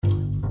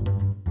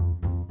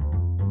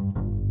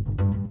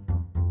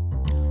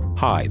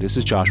Hi, this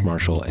is Josh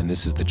Marshall, and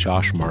this is the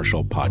Josh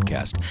Marshall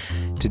Podcast.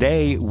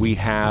 Today we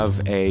have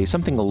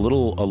something a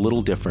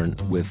little different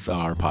with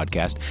our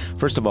podcast.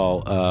 First of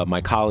all,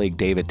 my colleague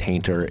David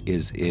Tainter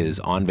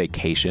is on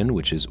vacation,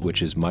 which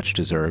is much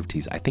deserved.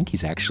 I think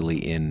he's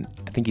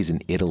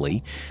in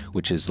Italy,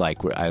 which is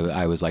like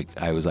I was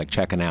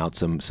checking out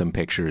some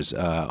pictures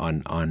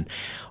on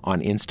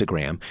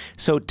Instagram.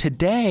 So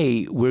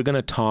today we're going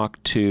to talk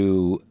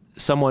to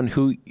someone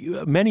who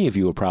many of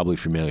you are probably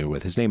familiar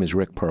with. His name is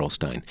Rick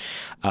Perlstein,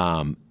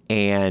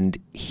 and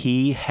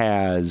he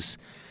has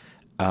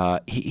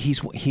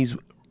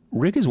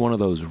Rick is one of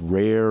those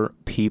rare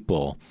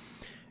people,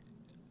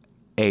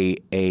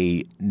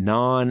 a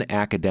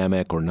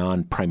non-academic or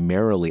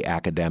non-primarily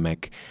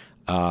academic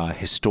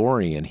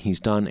historian. He's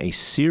done a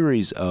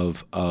series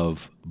of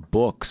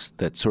books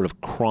that sort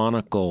of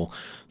chronicle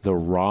the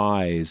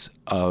rise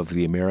of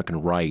the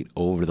American right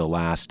over the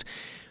last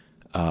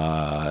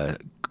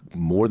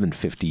more than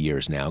 50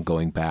 years now,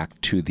 going back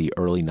to the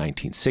early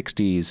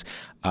 1960s.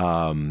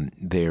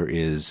 There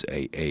is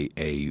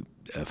a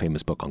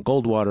famous book on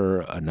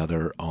Goldwater,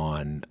 another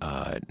on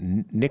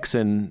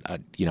Nixon. I'll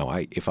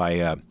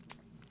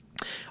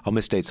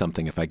misstate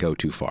something if I go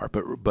too far.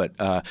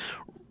 But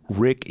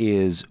Rick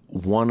is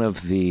one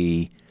of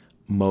the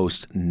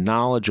most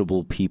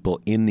knowledgeable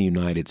people in the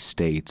United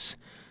States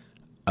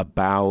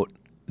about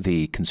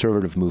the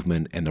conservative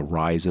movement and the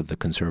rise of the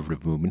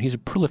conservative movement. He's a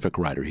prolific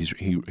writer.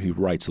 He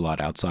writes a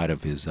lot outside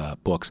of his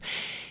books.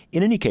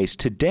 In any case,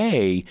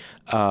 today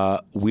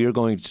we are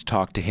going to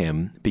talk to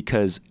him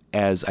because,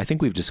 as I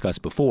think we've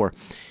discussed before,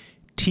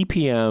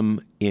 TPM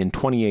in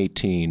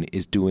 2018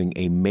 is doing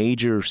a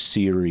major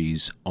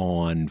series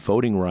on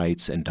voting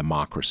rights and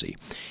democracy.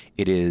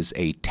 It is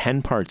a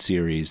 10-part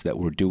series that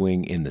we're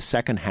doing in the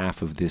second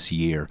half of this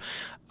year.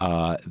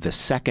 The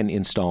second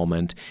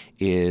installment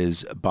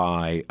is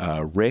by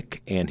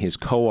Rick and his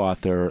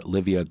co-author,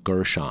 Livia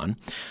Gershon.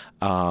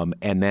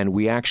 And then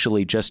we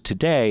actually just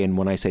today, and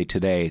when I say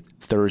today,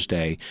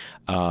 Thursday,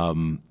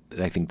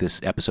 I think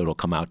this episode will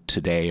come out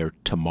today or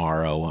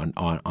tomorrow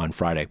on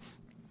Friday.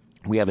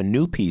 We have a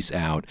new piece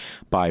out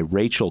by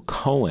Rachel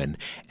Cohen,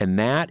 and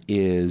that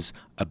is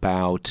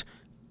about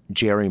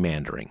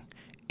gerrymandering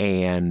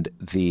and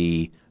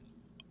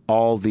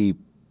all the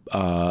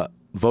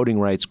voting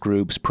rights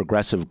groups,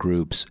 progressive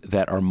groups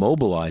that are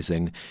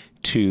mobilizing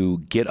to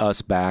get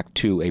us back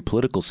to a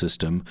political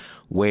system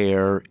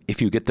where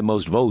if you get the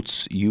most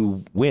votes,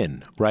 you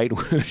win, right?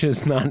 which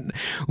is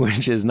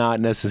not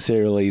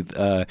necessarily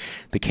the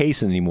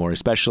case anymore,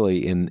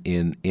 especially in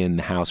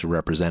the House of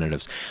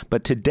Representatives.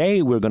 But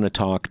today we're going to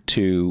talk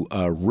to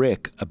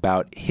Rick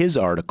about his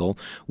article,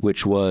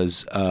 which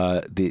was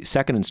the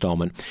second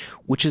installment,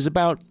 which is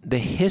about the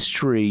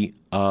history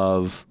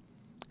of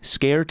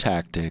scare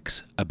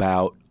tactics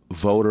about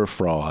voter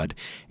fraud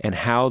and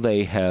how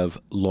they have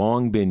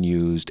long been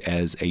used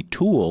as a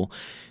tool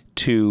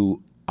to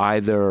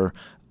either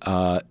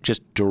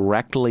just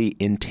directly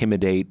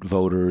intimidate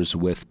voters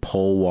with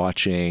poll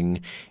watching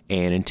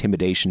and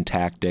intimidation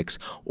tactics,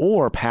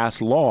 or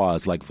pass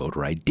laws like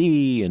voter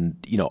ID and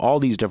all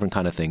these different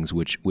kind of things,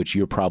 which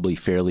you're probably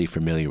fairly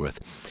familiar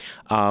with.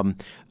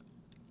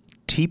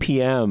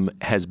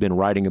 TPM has been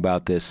writing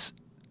about this,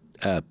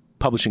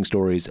 publishing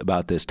stories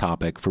about this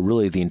topic for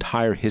really the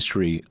entire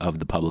history of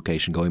the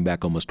publication, going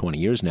back almost 20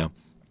 years now.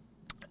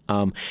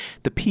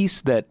 The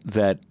piece that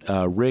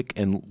Rick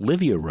and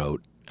Livia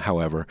wrote,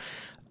 however,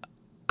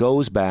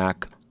 goes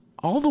back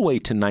all the way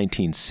to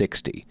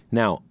 1960.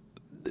 Now,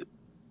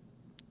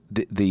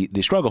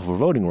 the struggle for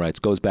voting rights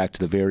goes back to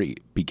the very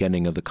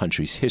beginning of the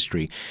country's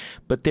history,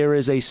 but there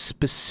is a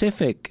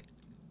specific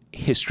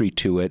history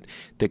to it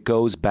that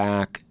goes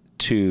back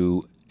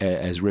to,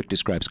 as Rick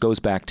describes, goes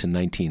back to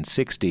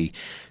 1960,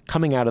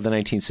 coming out of the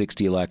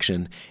 1960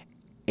 election,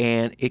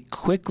 and it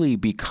quickly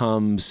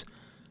becomes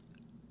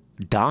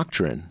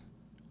doctrine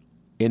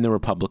in the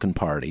Republican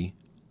Party,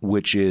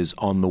 which is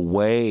on the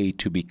way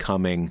to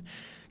becoming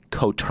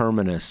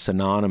coterminous,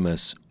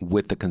 synonymous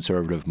with the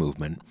conservative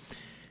movement,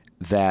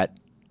 that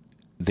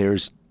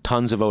there's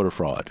tons of voter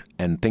fraud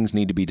and things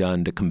need to be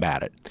done to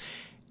combat it.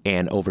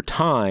 And over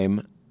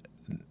time,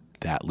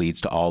 that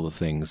leads to all the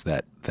things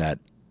that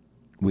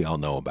we all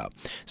know about.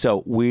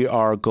 So we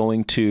are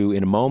going to,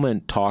 in a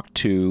moment, talk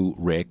to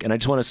Rick. And I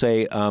just want to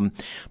say,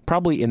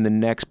 probably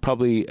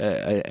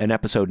an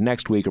episode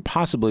next week or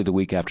possibly the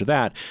week after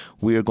that,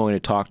 we are going to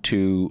talk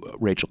to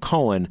Rachel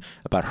Cohen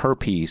about her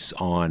piece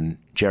on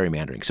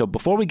gerrymandering. So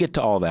before we get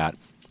to all that,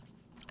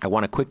 I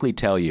want to quickly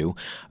tell you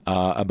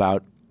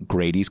about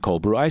Grady's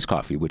Cold Brew Iced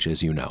Coffee, which,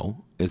 as you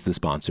know, is the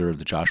sponsor of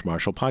the Josh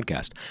Marshall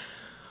Podcast.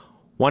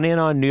 Want in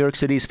on New York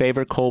City's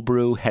favorite cold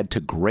brew? Head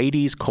to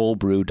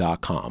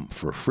Grady'sColdBrew.com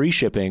for free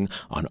shipping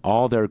on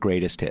all their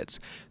greatest hits.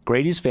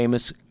 Grady's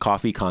famous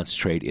coffee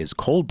concentrate is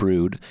cold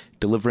brewed,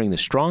 delivering the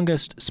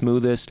strongest,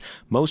 smoothest,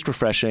 most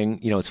refreshing.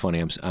 You know, it's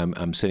funny.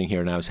 I'm sitting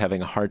here and I was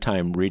having a hard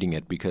time reading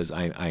it because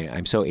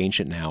I'm so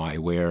ancient now. I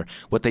wear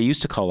what they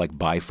used to call like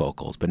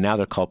bifocals, but now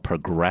they're called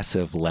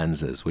progressive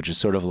lenses, which is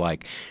sort of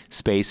like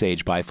space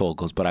age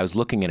bifocals. But I was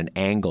looking at an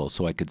angle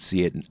so I could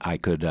see it. And I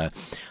could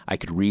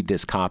read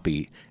this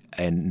copy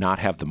and not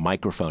have the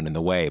microphone in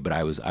the way, but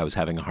I was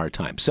having a hard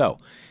time. So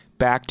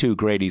back to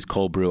Grady's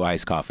cold brew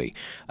iced coffee.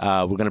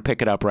 We're going to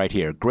pick it up right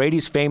here.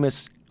 Grady's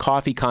famous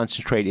coffee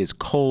concentrate is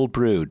cold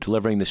brewed,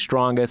 delivering the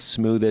strongest,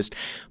 smoothest,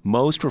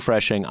 most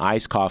refreshing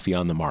iced coffee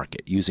on the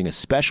market, using a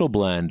special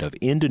blend of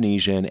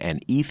Indonesian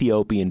and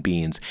Ethiopian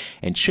beans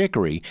and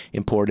chicory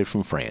imported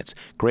from France.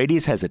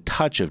 Grady's has a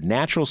touch of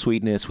natural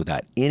sweetness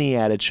without any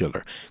added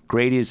sugar.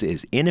 Grady's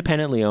is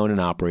independently owned and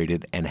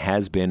operated and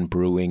has been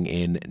brewing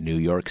in New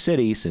York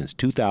City since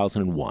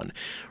 2001.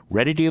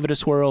 Ready to give it a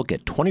swirl?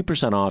 Get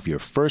 20% off your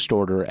first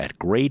order at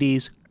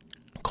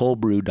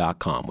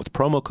Grady'sColdBrew.com with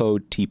promo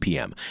code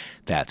TPM.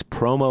 That's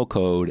promo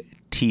code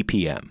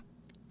TPM.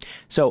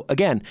 So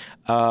again,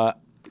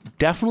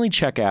 definitely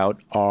check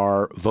out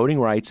our Voting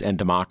Rights and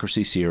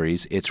Democracy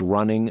series. It's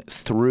running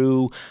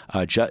through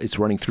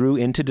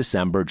into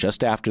December,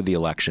 just after the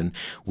election.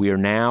 We are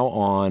now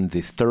on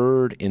the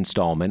third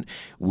installment.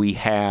 We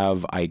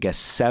have, I guess,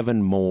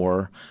 7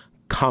 more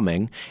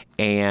coming,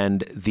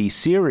 and the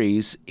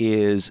series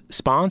is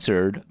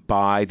sponsored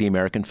by the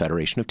American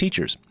Federation of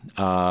Teachers,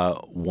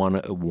 one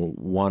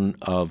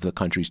of the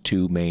country's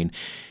 2 main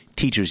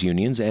teachers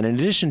unions. And in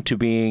addition to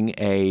being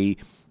a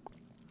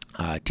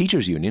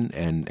teachers union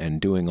and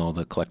doing all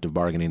the collective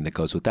bargaining that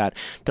goes with that,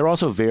 they're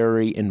also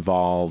very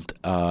involved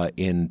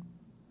in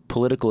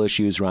political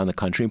issues around the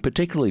country, and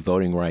particularly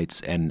voting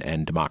rights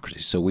and democracy.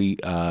 So we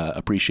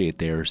appreciate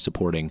their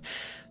supporting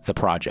the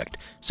project.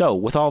 So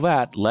with all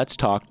that, let's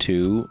talk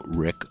to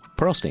Rick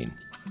Perlstein.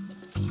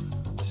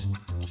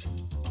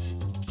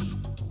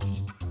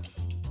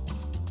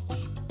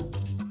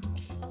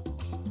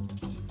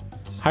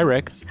 Hi,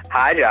 Rick.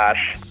 Hi,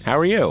 Josh. How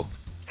are you?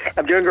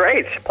 I'm doing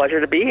great. Pleasure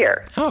to be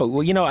here. Oh,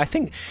 well, you know, I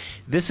think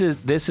this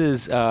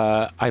is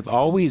I've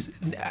always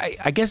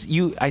I guess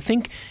I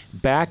think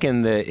back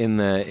in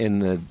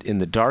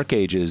the dark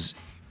ages,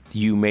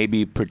 you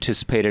maybe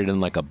participated in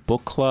like a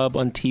book club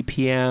on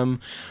TPM,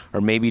 or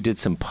maybe did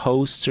some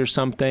posts or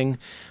something.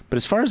 But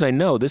as far as I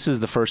know, this is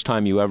the first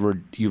time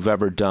you've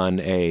ever done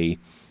a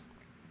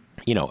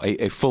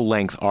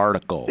full-length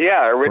article.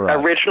 Yeah,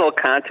 original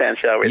content,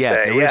 shall we say.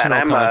 Yes,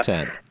 original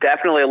content.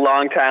 Definitely a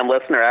long-time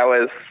listener. I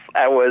was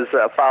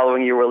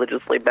following you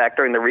religiously back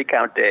during the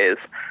recount days.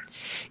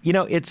 You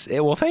know,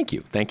 well. Thank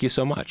you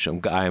so much.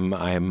 I'm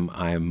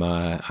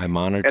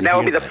honored. And that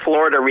would be the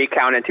Florida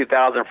recount in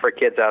 2000 for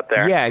kids out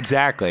there. Yeah,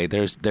 exactly.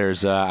 I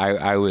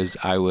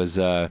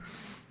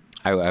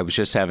was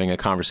just having a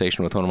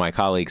conversation with one of my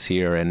colleagues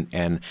here,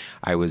 and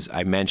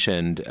I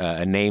mentioned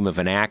a name of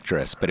an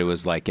actress, but it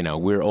was like, you know,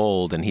 we're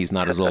old and he's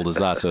not as old as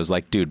us. So I was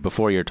like, dude,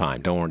 before your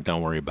time.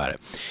 Don't worry about it.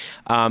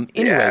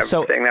 Anyway, yeah,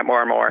 so saying that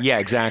more and more. Yeah,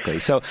 exactly.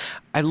 So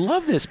I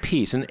love this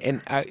piece,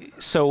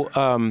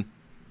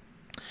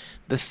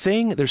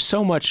 there's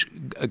so much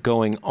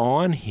going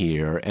on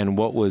here, and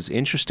what was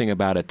interesting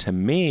about it to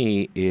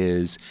me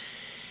is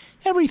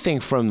everything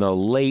from the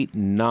late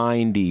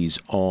 90s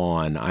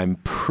on I'm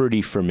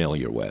pretty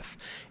familiar with.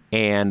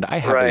 And I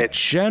have a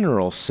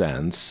general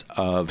sense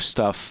of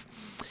stuff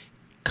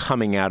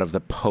coming out of the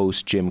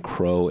post-Jim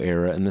Crow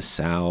era in the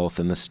South,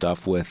 and the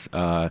stuff with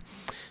the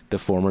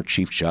former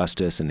Chief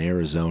Justice in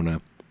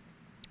Arizona.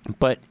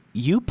 But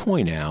you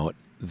point out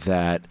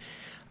that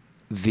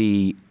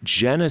the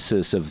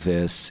genesis of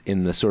this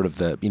in the sort of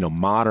the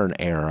modern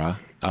era,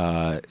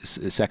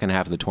 second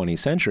half of the 20th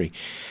century,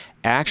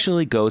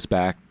 actually goes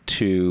back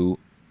to,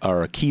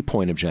 or a key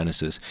point of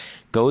genesis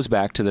goes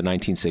back to the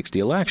 1960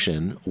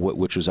 election,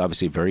 which was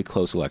obviously a very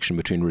close election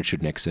between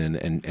Richard Nixon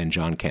and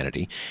John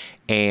Kennedy.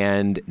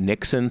 And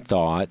Nixon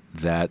thought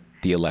that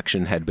the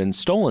election had been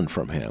stolen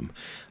from him,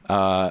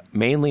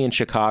 mainly in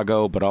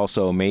Chicago, but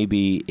also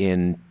maybe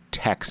in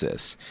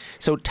Texas.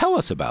 So tell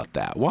us about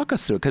that. Walk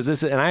us through,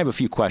 and I have a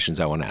few questions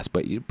I want to ask,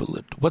 but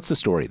what's the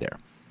story there?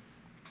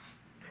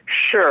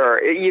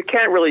 Sure. You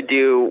can't really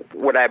do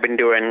what I've been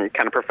doing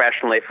kind of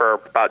professionally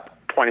for about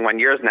 21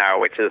 years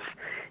now, which is,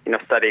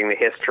 studying the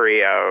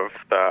history of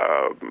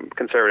the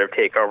conservative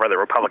takeover of the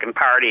Republican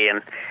Party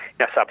and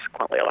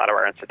subsequently a lot of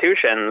our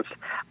institutions,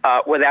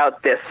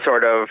 without this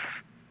sort of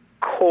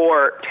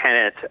core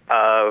tenet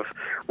of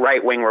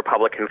right-wing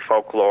Republican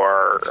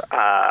folklore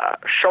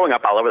showing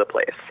up all over the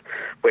place,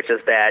 which is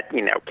that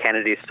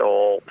Kennedy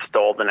stole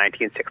the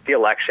 1960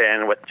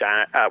 election with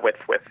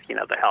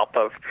the help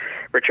of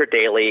Richard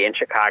Daley in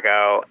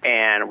Chicago,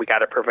 and we got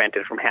to prevent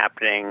it from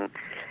happening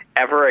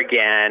ever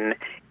again.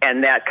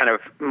 And that kind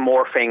of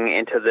morphing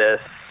into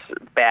this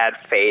bad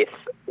faith,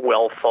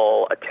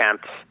 willful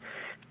attempt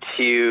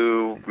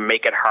to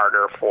make it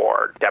harder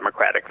for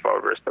Democratic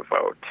voters to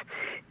vote.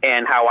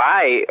 And how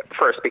I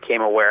first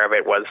became aware of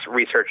it was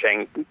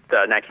researching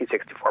the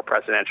 1964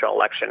 presidential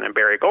election in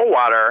Barry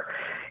Goldwater,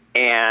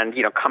 and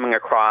coming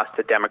across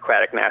the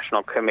Democratic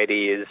National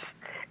Committee's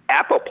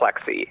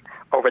apoplexy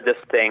over this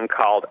thing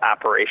called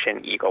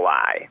Operation Eagle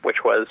Eye,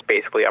 which was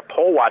basically a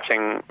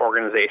poll-watching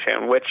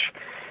organization which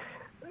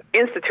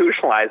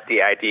institutionalized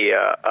the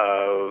idea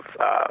of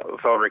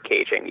voter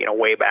caging,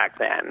 way back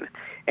then.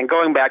 And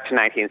going back to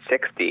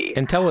 1960.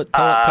 And tell us,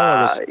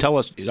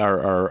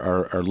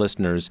 our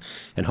listeners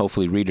and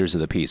hopefully readers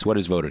of the piece, what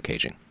is voter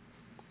caging?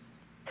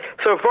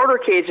 So voter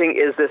caging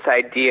is this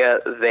idea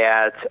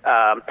that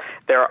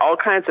there are all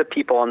kinds of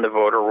people in the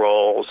voter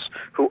rolls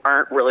who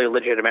aren't really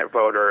legitimate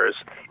voters,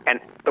 and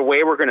the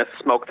way we're going to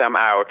smoke them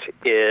out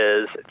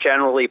is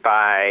generally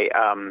by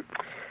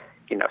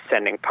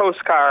sending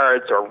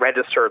postcards or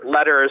registered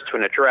letters to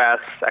an address.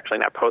 Actually,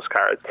 not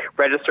postcards.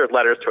 Registered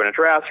letters to an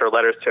address or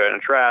letters to an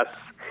address.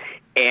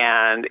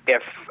 And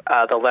if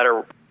the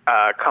letter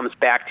comes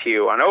back to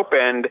you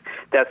unopened,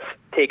 that's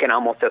taken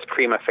almost as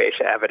prima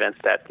facie evidence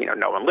that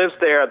no one lives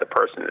there, the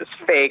person is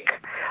fake.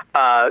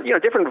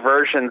 Different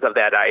versions of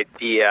that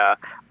idea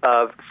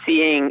of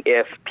seeing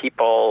if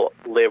people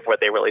live where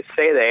they really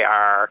say they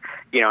are.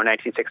 In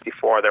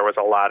 1964, there was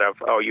a lot of,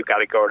 you got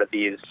to go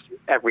to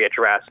every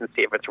address and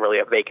see if it's really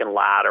a vacant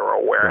lot or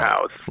a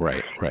warehouse.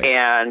 Right.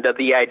 And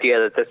the idea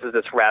that this is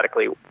this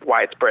radically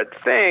widespread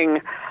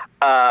thing,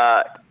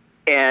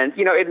 and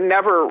it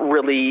never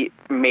really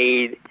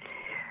made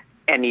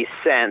any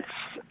sense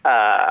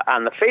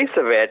on the face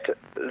of it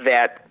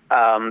that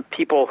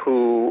people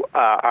who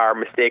are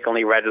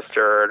mistakenly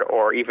registered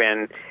or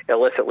even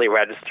illicitly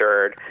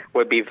registered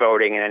would be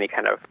voting in any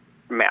kind of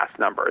mass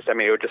numbers. I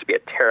mean, it would just be a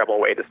terrible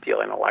way to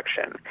steal an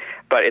election.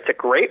 But it's a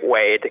great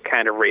way to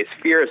kind of raise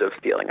fears of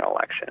stealing an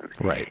election.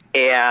 Right.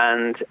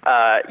 And,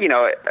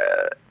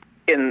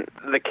 in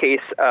the case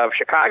of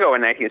Chicago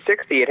in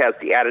 1960, it has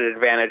the added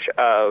advantage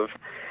of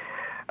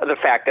the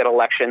fact that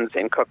elections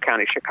in Cook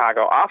County,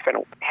 Chicago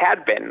often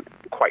had been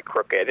quite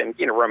crooked and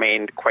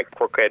remained quite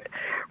crooked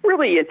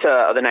really into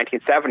the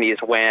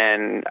 1970s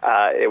when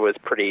it was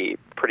pretty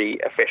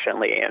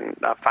efficiently and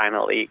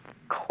finally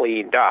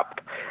cleaned up.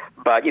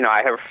 But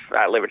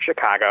I live in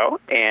Chicago,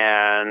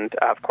 and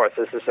of course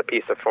this is a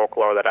piece of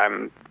folklore that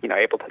I'm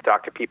able to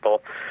talk to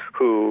people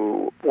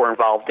who were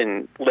involved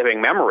in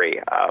living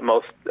memory.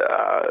 Most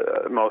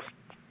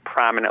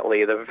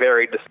prominently, the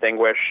very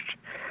distinguished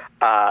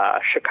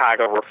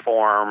Chicago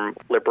reform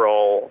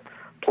liberal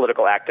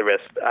political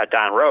activist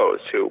Don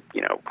Rose,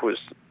 whose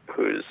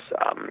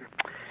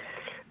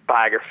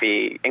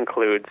biography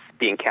includes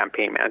being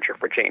campaign manager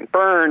for Jane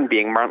Byrne,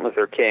 being Martin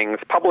Luther King's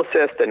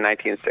publicist in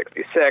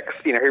 1966.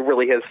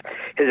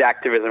 His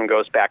activism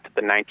goes back to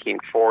the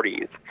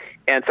 1940s.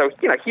 And so,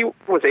 he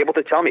was able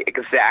to tell me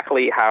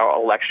exactly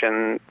how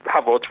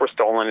votes were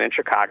stolen in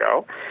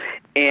Chicago.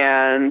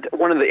 And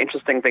one of the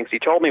interesting things he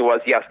told me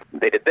was, yes,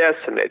 they did this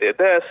and they did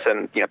this,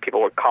 and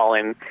people would call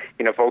in,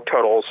 vote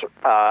totals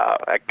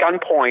at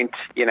gunpoint,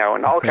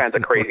 and all kinds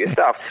of crazy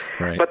stuff.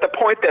 Right. But the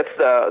point that's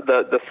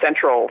the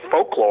central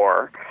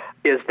folklore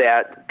is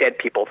that dead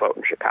people vote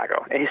in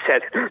Chicago. And he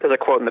said, there's a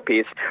quote in the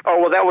piece,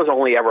 that was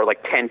only ever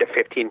like 10 to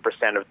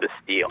 15% of the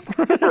steal,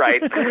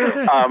 right?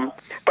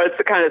 But it's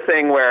the kind of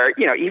thing where,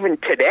 even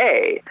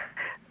today,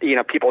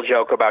 people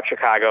joke about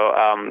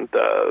Chicago,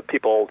 the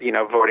people,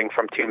 voting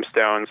from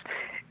tombstones.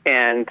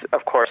 And,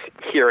 of course,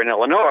 here in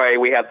Illinois,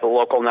 we have the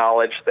local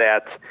knowledge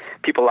that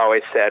people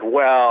always said,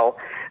 well,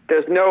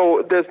 there's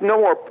no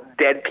more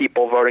dead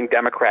people voting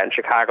Democrat in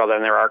Chicago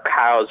than there are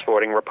cows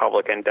voting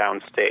Republican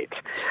downstate.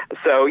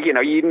 So, you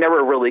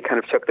never really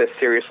kind of took this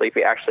seriously if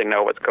you actually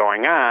know what's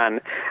going on.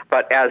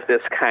 But as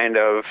this kind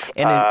of,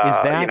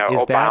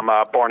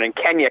 Obama born in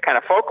Kenya kind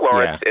of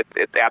folklore, yeah.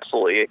 it's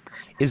absolutely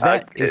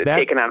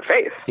taken on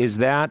faith. Is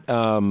that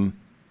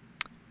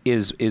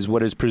is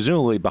what is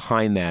presumably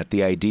behind that,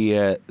 the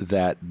idea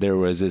that there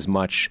was as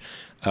much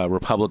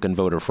Republican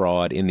voter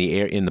fraud in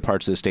the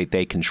parts of the state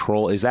they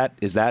control? Is that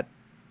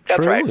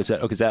true? Right. Is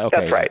that okay?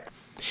 That's right.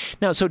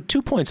 Now, so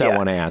 2 points I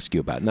want to ask you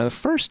about. Now, the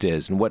first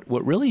is, and what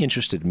really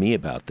interested me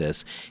about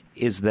this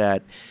is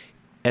that,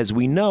 as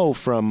we know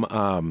from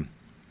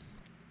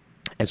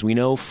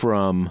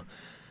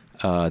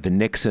the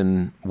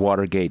Nixon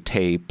Watergate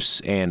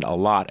tapes and a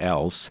lot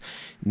else,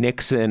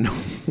 Nixon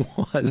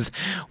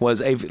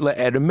was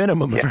at a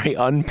minimum a very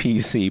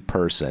un-PC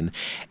person,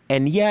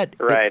 and yet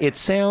it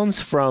sounds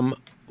from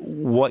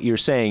what you're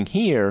saying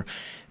here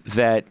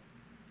that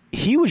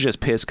he was just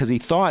pissed because he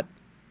thought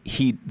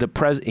he'd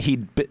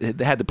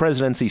had the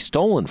presidency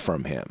stolen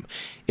from him.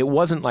 It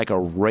wasn't like a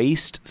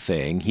raced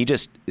thing.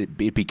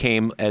 It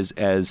became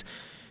as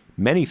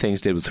many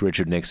things did with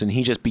Richard Nixon.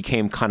 He just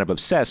became kind of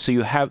obsessed.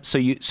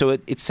 So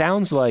it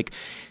sounds like,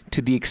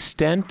 to the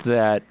extent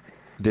that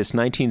this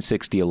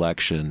 1960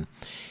 election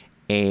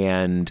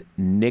and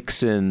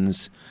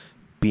Nixon's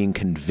being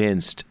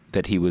convinced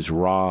that he was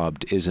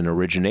robbed is an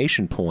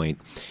origination point,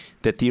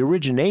 that the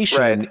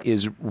origination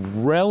is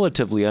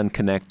relatively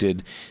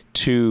unconnected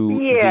to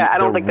I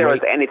don't think there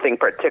was anything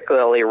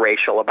particularly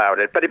racial about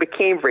it, but it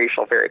became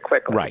racial very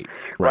quickly.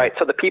 Right.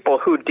 So the people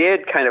who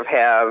did kind of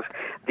have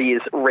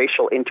these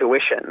racial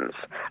intuitions,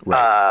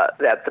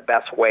 that the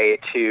best way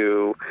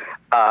to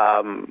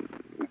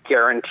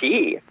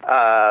guarantee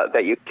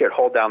that you could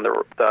hold down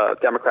the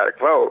Democratic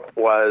vote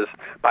was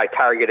by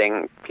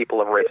targeting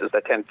people of races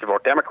that tend to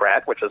vote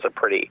Democrat, which is a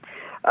pretty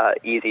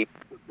easy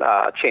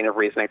chain of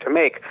reasoning to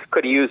make,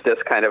 could use this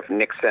kind of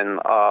Nixon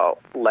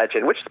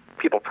legend, which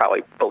people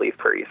probably believe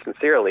pretty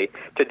sincerely,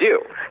 to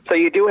do. So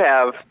you do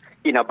have,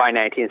 by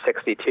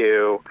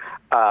 1962,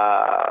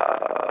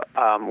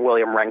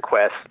 William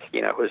Rehnquist,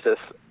 who's this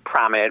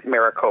prominent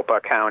Maricopa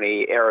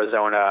County,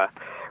 Arizona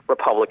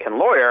Republican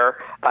lawyer,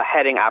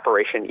 heading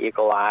Operation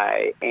Eagle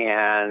Eye,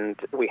 and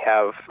we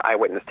have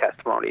eyewitness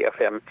testimony of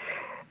him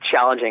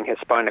challenging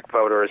Hispanic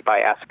voters by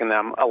asking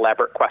them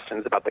elaborate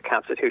questions about the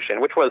Constitution,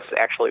 which was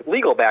actually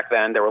legal back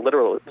then. There were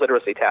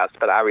literacy tests,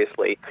 but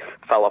obviously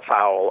fell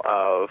afoul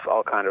of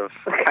all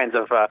kinds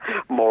of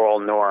moral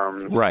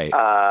norms. Right.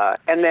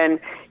 And then,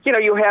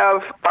 you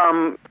have,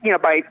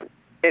 by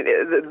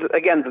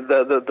again,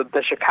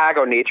 the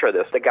Chicago nature of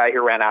this, the guy who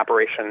ran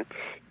Operation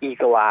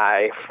Eagle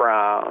Eye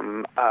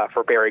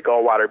for Barry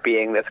Goldwater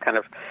being this kind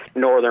of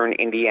northern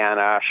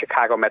Indiana,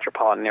 Chicago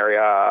metropolitan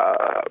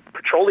area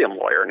petroleum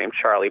lawyer named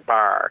Charlie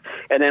Barr.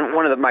 And then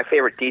one of my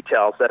favorite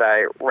details that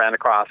I ran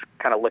across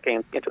kind of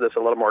looking into this a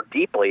little more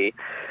deeply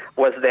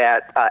was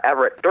that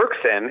Everett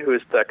Dirksen,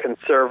 who's the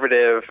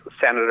conservative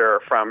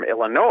senator from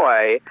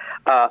Illinois,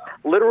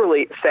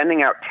 literally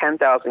sending out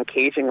 10,000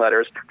 caging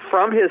letters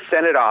from his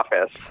Senate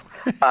office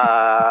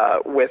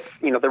with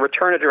the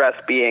return address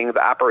being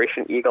the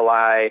Operation Eagle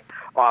Eye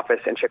office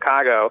in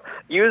Chicago,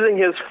 using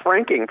his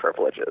franking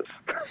privileges.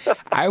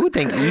 I would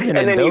think even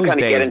in those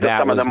days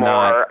that was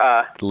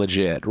not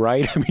legit,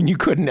 right? I mean, you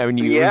couldn't. I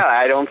mean,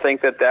 I don't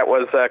think that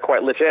was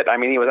quite legit. I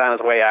mean, he was on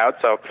his way out,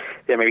 so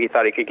maybe he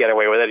thought he could get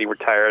away with it. He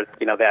retired.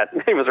 That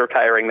he was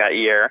retiring that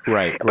year.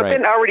 Right. But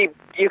then already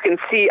you can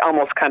see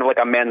almost kind of like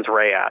a mens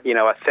rea.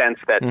 A sense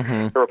that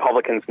the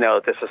Republicans know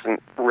that this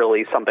isn't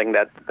really something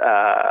that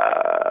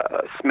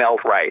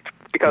smells right,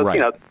 because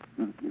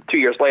 2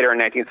 years later in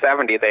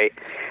 1970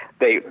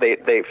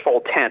 they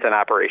full tent on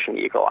Operation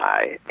Eagle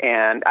Eye,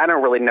 and I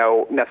don't really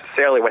know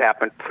necessarily what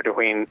happened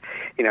between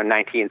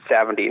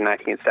 1970 and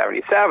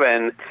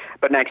 1977,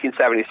 but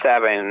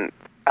 1977.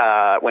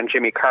 When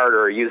Jimmy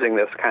Carter, using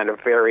this kind of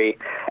very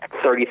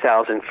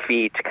 30,000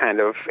 feet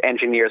kind of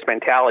engineer's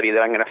mentality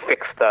that I'm going to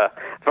fix the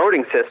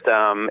voting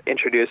system,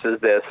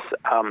 introduces this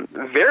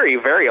very,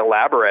 very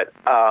elaborate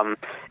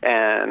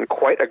and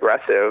quite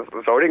aggressive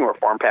voting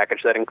reform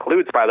package that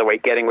includes, by the way,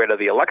 getting rid of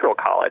the Electoral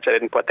College. I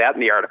didn't put that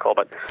in the article,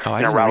 but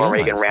Ronald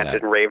Reagan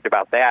ranted and raved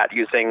about that,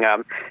 using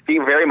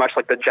being very much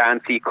like the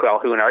John C.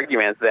 Calhoun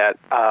argument that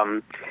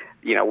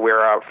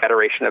we're a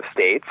federation of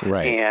states,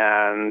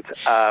 and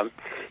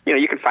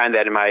you can find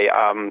that in my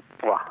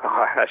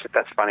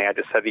that's funny. I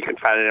just said you can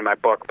find it in my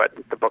book, but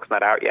the book's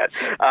not out yet.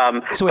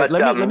 So wait,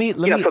 let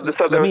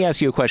me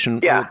ask you a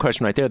question. A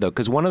question right there, though,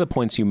 because one of the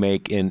points you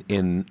make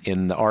in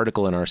the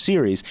article in our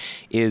series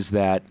is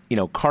that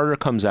Carter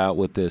comes out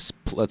with this.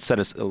 Let's set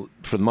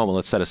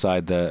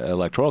aside the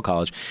Electoral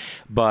College,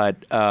 but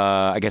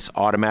I guess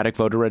automatic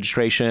voter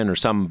registration or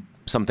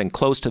something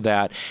close to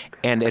that,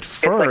 and at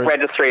first it's like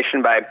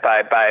registration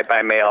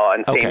by mail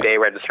and same day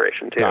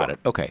registration too. Got it.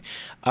 Okay.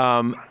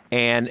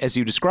 And as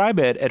you describe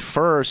it, at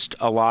first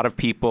a lot of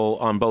people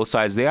on both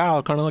sides of the aisle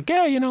are kind of like,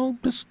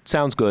 this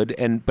sounds good,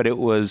 but it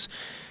was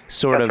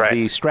sort of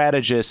the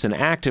strategists and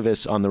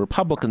activists on the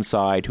Republican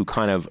side who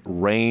kind of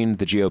reined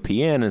the GOP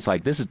in. And it's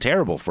like, this is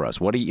terrible for us.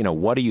 What are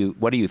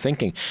you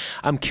thinking?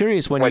 I'm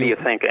curious when are you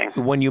thinking?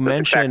 When you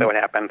mention exactly what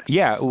happened.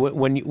 Yeah,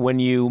 when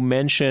you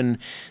mention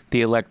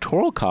the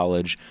Electoral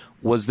College,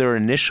 was there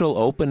initial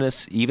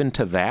openness even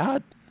to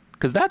that?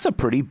 Because that's a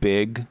pretty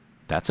big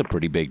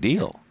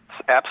deal.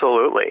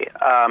 Absolutely.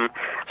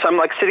 So I'm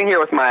like sitting here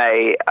with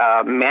my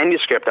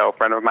manuscript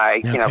open of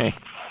my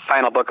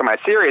final book of my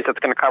series that's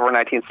going to cover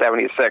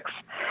 1976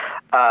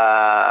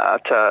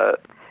 to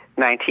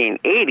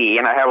 1980,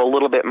 and I have a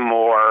little bit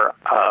more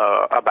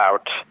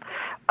about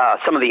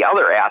some of the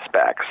other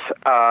aspects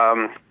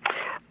of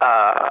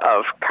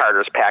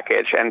Carter's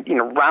package. And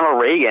Ronald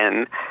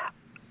Reagan.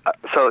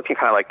 So it's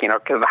kind of like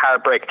because of the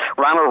heartbreak,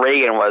 Ronald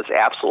Reagan was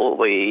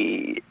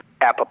absolutely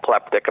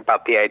apoplectic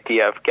about the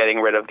idea of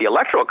getting rid of the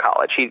Electoral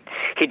College.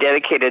 He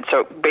dedicated,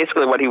 so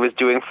basically what he was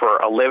doing for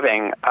a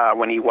living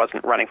when he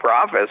wasn't running for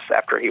office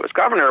after he was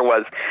governor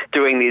was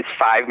doing these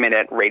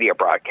 5-minute radio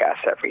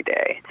broadcasts every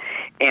day.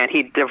 And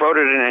he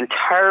devoted an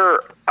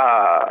entire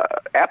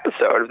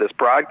episode of this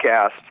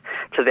broadcast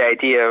to the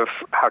idea of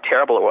how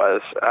terrible it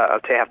was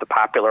to have the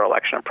popular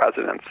election of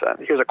presidents.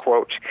 Here's a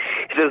quote.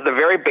 He says, "The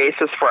very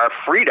basis for our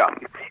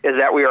freedom is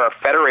that we are a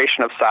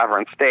federation of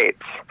sovereign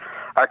states.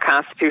 our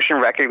Constitution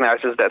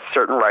recognizes that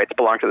certain rights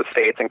belong to the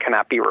states and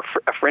cannot be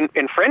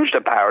infringed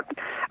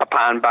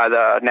upon by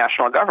the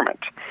national government.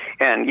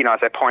 And, as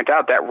I point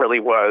out, that really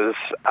was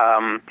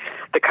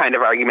the kind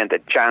of argument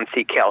that John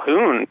C.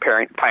 Calhoun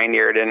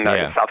pioneered in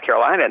South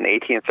Carolina in the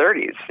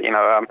 1830s.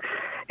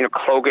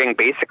 Cloaking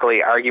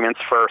basically arguments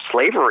for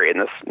slavery in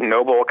this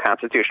noble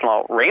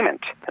constitutional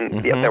raiment,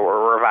 and that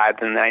were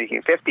revived in the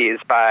 1950s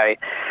by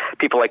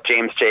people like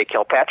James J.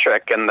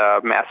 Kilpatrick and the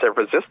Massive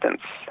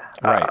Resistance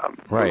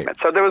movement.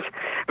 So there was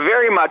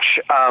very much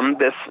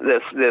this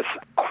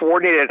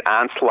coordinated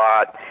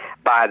onslaught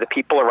by the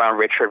people around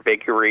Richard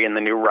Viguerie and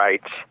the New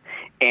Right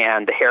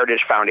and the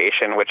Heritage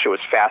Foundation, which it was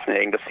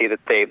fascinating to see that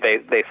they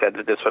said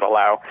that this would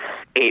allow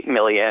 8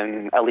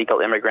 million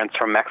illegal immigrants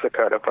from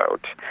Mexico to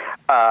vote.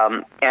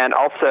 And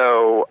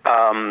also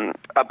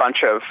a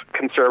bunch of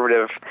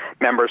conservative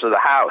members of the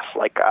House,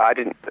 like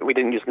we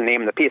didn't use the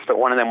name in the piece, but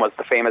one of them was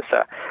the famous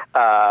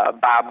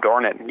Bob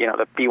Dornan,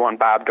 the B1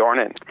 Bob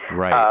Dornan,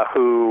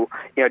 who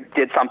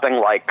did something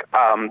like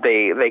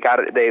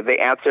they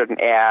answered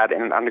an ad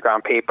in an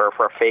underground paper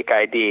for a fake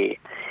ID.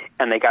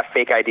 And they got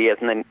fake IDs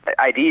and the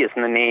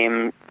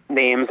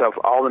names of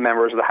all the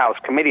members of the House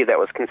committee that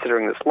was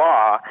considering this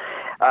law,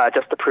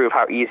 just to prove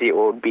how easy it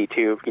would be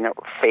to,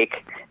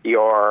 fake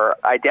your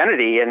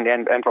identity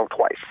and vote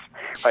twice,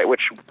 right?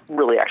 Which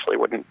really actually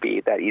wouldn't be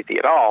that easy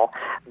at all.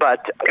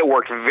 But it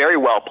worked very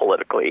well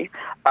politically.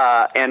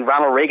 And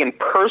Ronald Reagan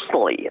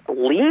personally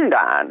leaned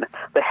on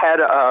the head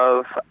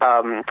of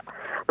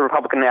the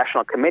Republican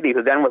National Committee,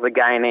 who then was a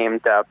guy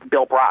named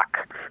Bill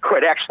Brock, who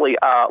had actually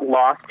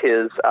lost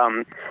his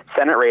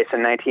Senate race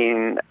in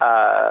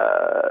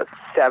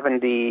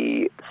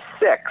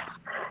 1976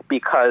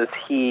 because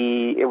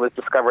it was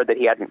discovered that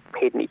he hadn't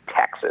paid any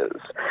taxes,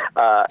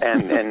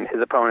 and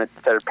his opponent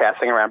started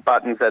passing around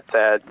buttons that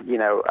said,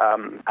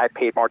 I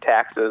paid more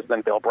taxes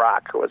than Bill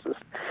Brock, who was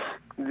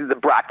the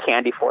Brock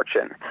candy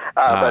fortune.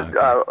 But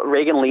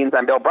Reagan leans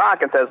on Bill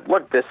Brock and says,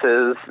 "Look, this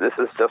is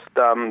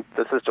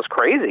just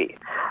crazy.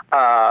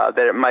 That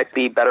it might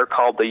be better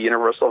called the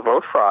Universal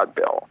Vote Fraud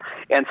Bill."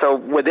 And so,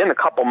 within a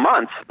couple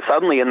months,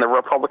 suddenly in the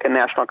Republican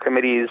National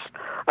Committee's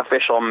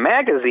official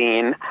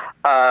magazine,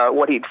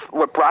 what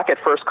Brock at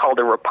first called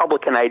a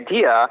Republican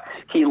idea,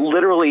 he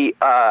literally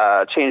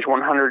changed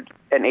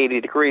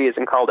 180 degrees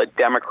and called it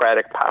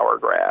Democratic power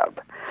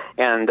grab.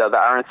 And the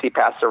RNC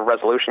passed a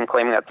resolution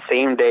claiming that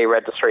same-day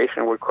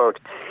registration would, quote,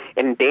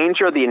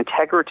 endanger the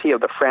integrity of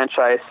the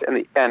franchise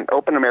and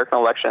open American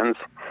elections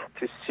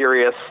to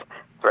serious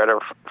threat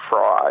of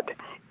fraud.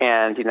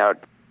 And, a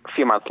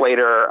few months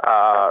later,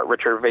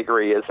 Richard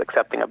Viguerie is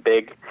accepting a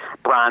big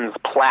bronze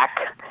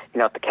plaque,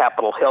 at the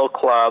Capitol Hill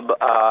Club,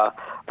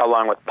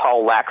 along with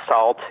Paul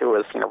Laxalt, who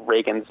was,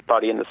 Reagan's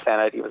buddy in the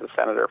Senate. He was a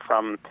senator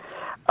from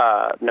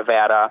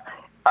Nevada.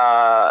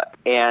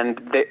 And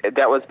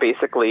that was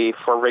basically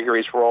for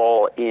Viguerie's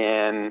role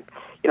in,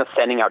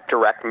 sending out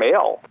direct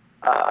mail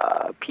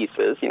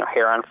pieces,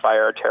 hair on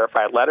fire,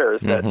 terrified letters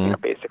that,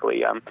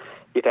 basically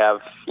you'd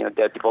have,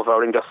 dead people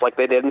voting just like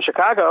they did in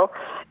Chicago.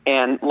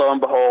 And lo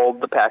and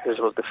behold, the package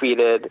was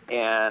defeated,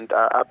 and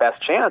our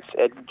best chance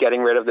at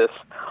getting rid of this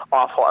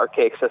awful,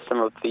 archaic system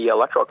of the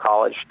Electoral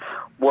College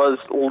was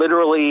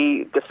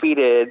literally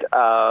defeated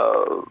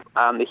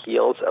on the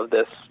heels of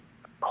this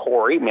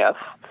hoary myth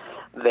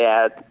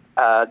that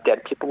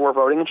dead people were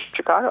voting in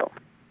Chicago.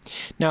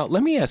 Now,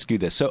 let me ask you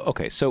this.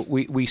 So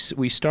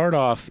we start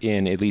off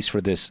in, at least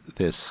for this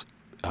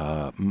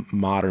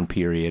modern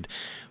period,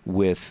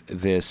 with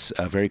this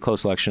very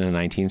close election in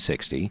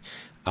 1960.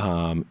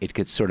 It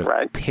gets sort of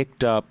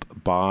picked up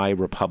by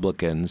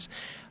Republicans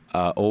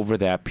over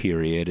that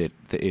period.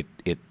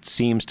 It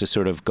seems to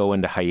sort of go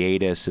into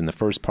hiatus in the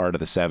first part of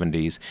the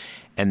 70s,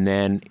 and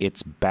then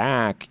it's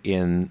back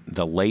in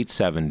the late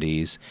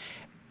 70s.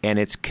 And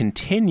it's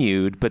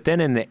continued, but then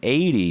in the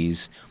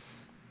 80s,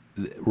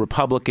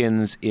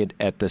 Republicans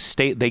at the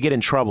state, they get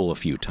in trouble a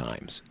few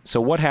times. So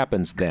what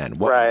happens then?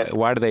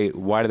 Why do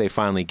they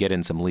finally get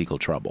in some legal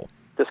trouble?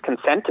 This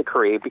consent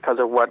decree, because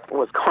of what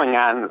was going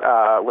on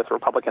with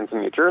Republicans in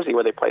New Jersey,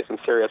 where they played some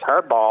serious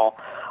hardball,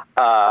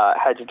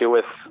 had to do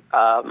with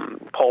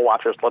poll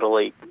watchers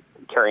literally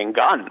carrying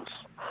guns.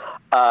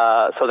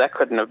 So that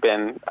couldn't have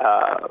been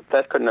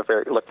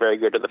looked very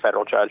good to the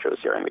federal judge who was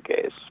hearing the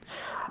case.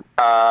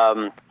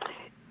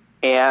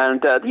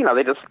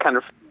 They just kind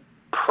of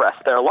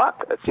pressed their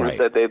luck. It seems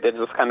that they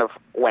just kind of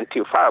went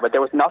too far, but there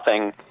was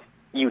nothing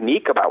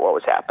unique about what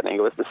was happening.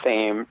 It was the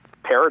same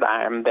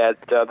paradigm that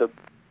the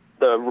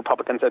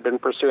Republicans had been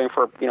pursuing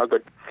for a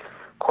good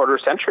quarter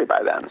century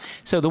by then.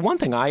 So the one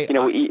thing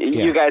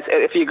you guys,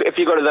 if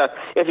you go to the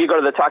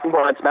Talking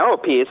Points memo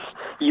piece,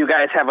 you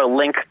guys have a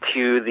link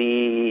to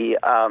the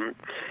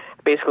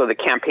basically the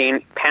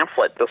campaign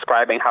pamphlet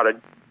describing how to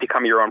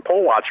become your own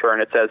poll watcher,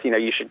 and it says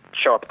you should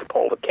show up at the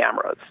poll with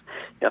cameras.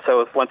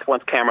 So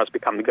once cameras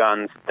become the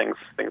guns, things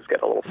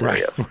get a little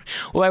serious. Right.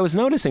 Well, I was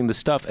noticing the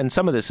stuff, and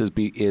some of this is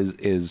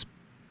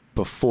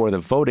before the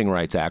Voting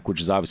Rights Act,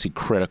 which is obviously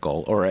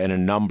critical, or in a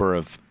number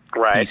of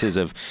pieces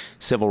of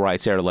civil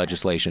rights era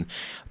legislation.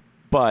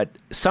 But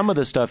some of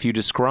the stuff you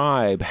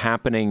describe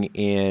happening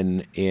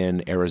in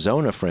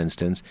Arizona, for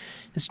instance,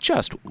 is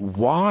just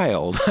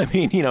wild. I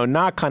mean,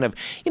 not kind of,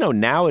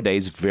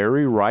 nowadays,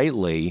 very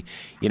rightly,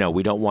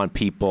 we don't want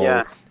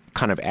people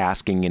kind of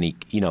asking any,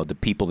 the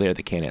people there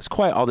that can't ask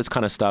quiet, all this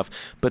kind of stuff.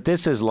 But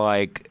this is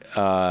like,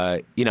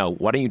 why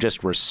don't you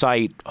just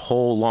recite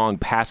whole long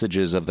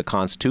passages of the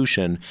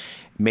Constitution?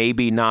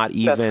 Maybe not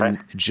even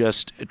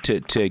just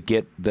to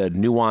get the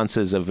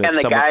nuances of. And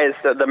the guys,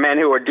 the men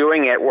who were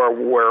doing it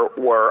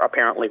were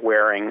apparently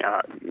wearing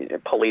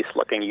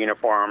police-looking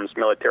uniforms,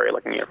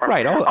 military-looking uniforms.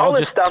 Right, all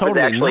just stuff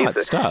totally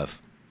nuts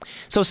stuff.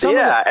 So some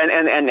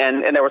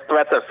and there was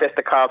threats of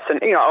fisticuffs,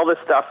 and all this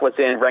stuff was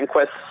in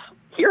Rehnquist's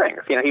hearings.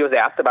 He was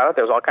asked about it.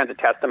 There was all kinds of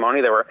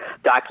testimony. There were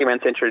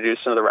documents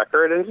introduced into the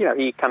record, and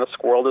he kind of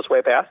squirreled his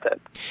way past it.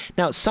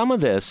 Now, some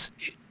of this.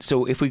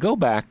 So if we go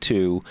back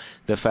to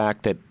the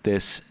fact that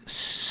this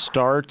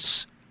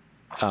starts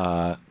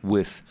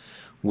with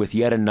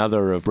yet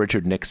another of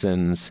Richard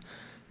Nixon's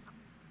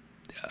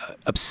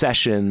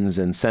obsessions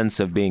and sense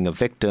of being a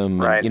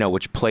victim, right.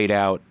 Which played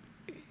out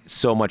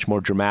so much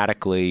more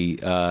dramatically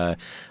a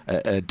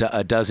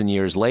dozen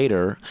years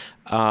later,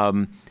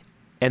 and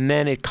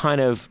then it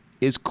kind of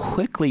is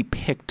quickly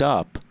picked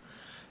up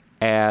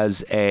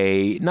as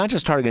not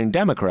just targeting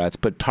Democrats,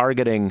 but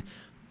targeting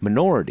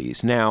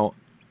minorities. Now,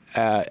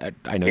 I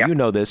know you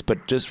know this,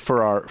 but just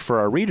for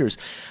our readers,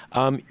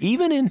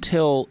 even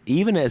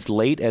as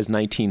late as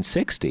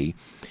 1960,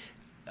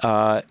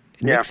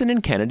 Nixon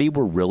and Kennedy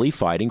were really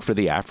fighting for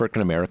the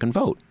African American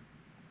vote.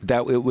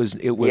 That it was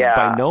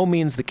by no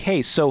means the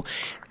case. So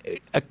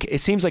it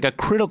seems like a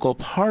critical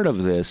part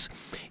of this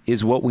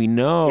is what we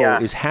know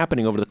is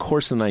happening over the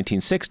course of the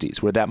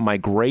 1960s, where that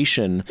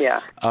migration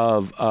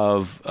of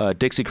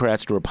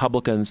Dixiecrats to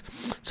Republicans.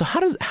 So how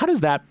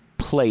does that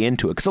play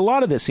into it? Because a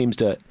lot of this seems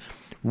to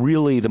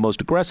really, the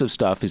most aggressive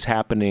stuff is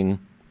happening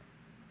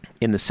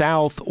in the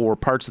South or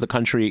parts of the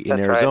country in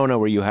Arizona,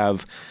 where you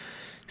have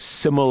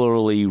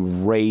similarly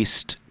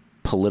raced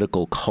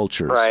political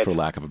cultures, for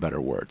lack of a better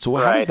word. So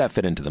how does that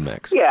fit into the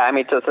mix? Yeah, I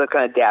mean, so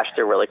kind of dash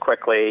through really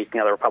quickly.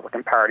 The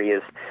Republican Party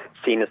is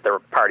seen as the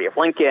party of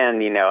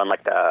Lincoln, in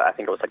I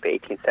think it was like the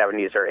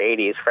 1870s or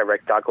 80s.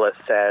 Frederick Douglass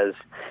says,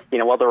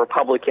 well, the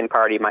Republican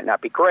Party might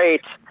not be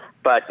great,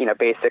 but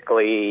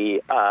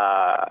basically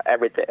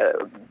everything.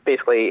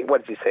 Basically,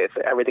 what did he say? It's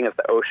everything is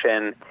the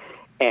ocean,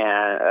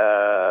 and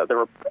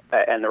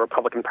the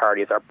Republican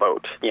Party is our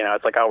boat.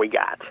 It's like all we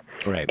got.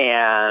 Right.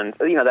 And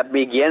that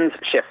begins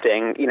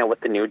shifting. With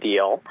the New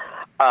Deal,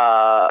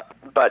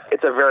 but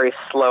it's a very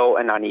slow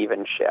and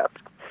uneven shift.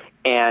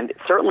 And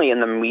certainly in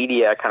the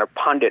media, kind of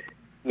pundit,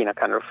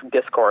 kind of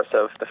discourse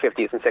of the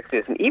 50s and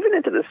 60s, and even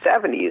into the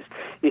 70s,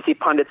 you see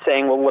pundits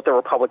saying, well, what the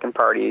Republican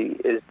Party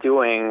is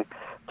doing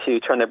to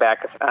turn their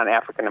back on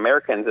African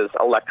Americans is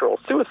electoral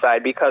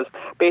suicide, because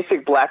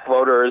basic black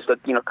voters,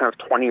 that kind of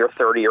 20 or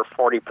 30 or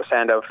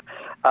 40%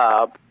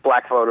 of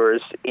black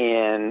voters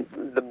in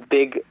the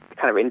big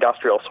kind of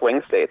industrial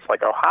swing states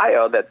like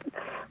Ohio that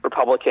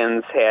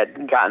Republicans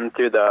had gotten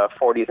through the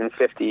 40s and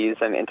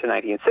 50s and into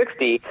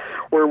 1960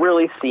 were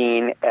really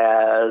seen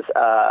as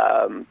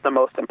the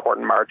most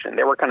important margin.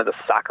 They were kind of the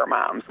soccer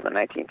moms in the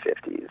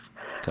 1950s,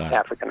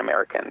 African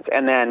Americans.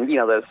 And then,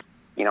 there's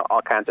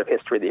all kinds of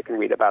history that you can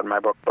read about in my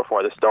book,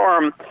 Before the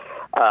Storm.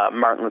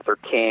 Martin Luther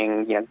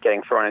King,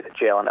 getting thrown into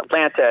jail in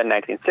Atlanta in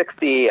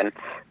 1960, and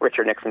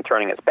Richard Nixon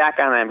turning his back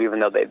on him, even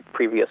though they'd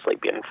previously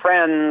been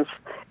friends,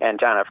 and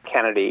John F.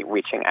 Kennedy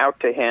reaching out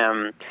to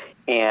him,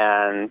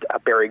 and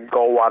Barry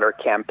Goldwater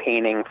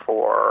campaigning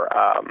for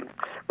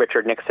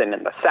Richard Nixon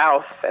in the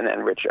South, and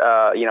then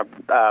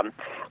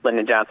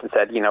Lyndon Johnson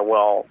said,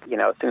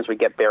 as soon as we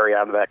get Barry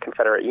out of that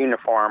Confederate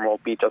uniform, we'll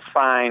be just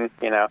fine,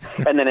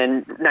 And then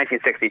in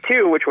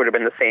 1962, which would have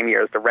been the same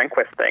year as the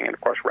Rehnquist thing, and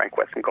of course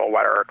Rehnquist and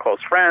Goldwater are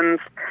close friends,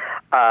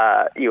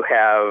 you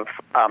have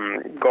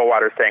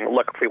Goldwater saying,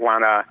 look, if we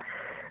want to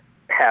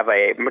have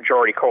a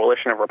majority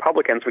coalition of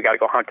Republicans, we got to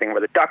go hunting where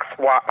the ducks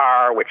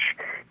are, which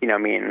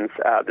means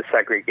the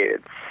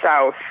segregated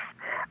South.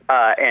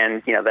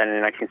 And then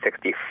in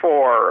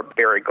 1964,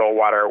 Barry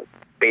Goldwater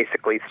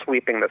basically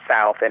sweeping the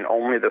South and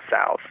only the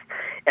South.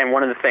 And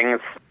one of the things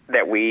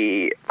that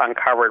we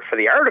uncovered for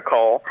the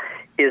article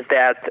is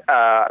that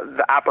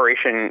the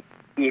Operation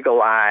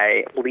Eagle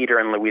Eye leader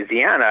in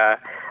Louisiana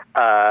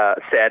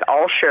said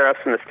all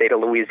sheriffs in the state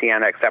of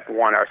Louisiana except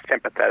one are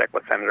sympathetic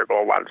with Senator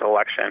Goldwater's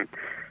election.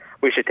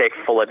 We should take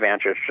full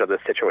advantage of the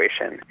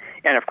situation.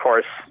 And of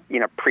course,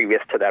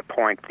 previous to that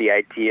point, the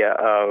idea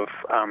of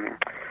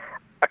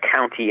a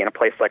county in a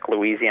place like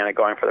Louisiana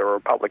going for the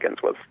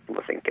Republicans was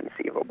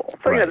inconceivable.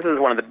 So this is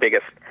one of the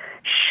biggest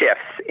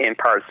shifts in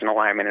partisan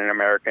alignment in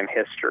American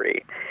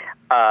history.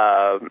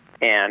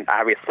 And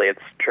obviously it's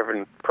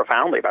driven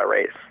profoundly by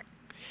race.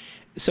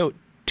 So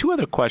two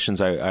other questions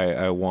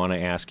I want to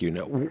ask you.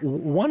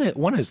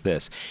 One is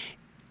this.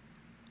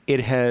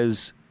 It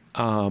has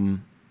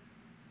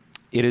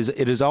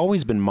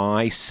always been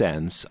my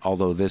sense,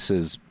 although this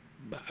is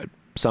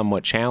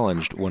somewhat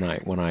challenged when I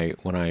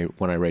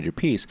read your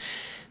piece,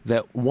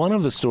 that one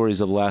of the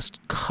stories of the last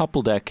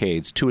couple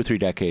decades, 2 or 3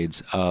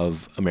 decades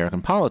of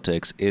American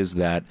politics, is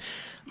that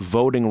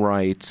voting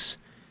rights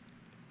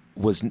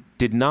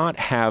did not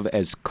have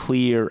as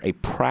clear a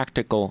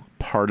practical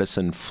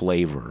partisan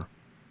flavor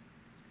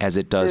as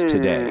it does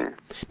today.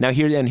 Now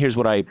here's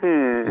what I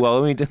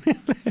well, let me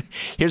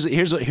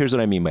here's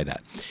what I mean by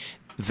that.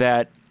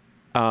 That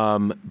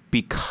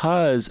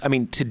because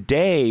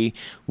today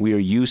we are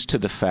used to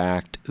the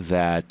fact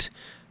that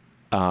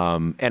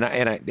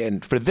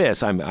and for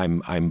this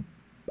I'm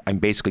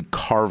basically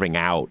carving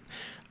out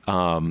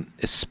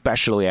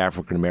especially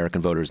African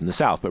American voters in the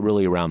South, but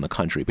really around the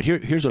country. But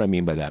here's what I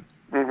mean by that.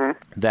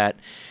 That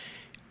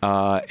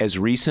as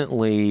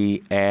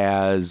recently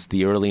as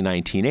the early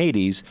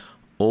 1980s,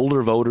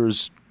 older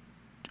voters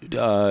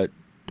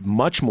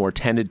much more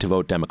tended to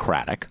vote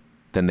Democratic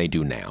than they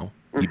do now.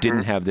 You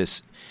didn't have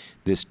this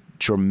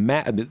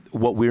dramatic,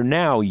 what we're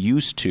now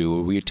used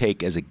to, we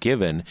take as a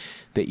given,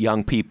 that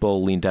young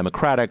people lean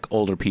Democratic,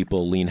 older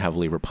people lean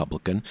heavily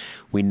Republican.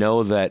 We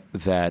know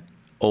that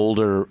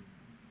older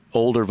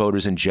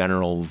voters in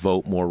general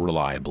vote more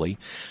reliably.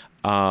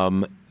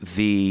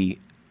 The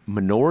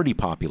minority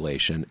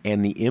population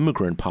and the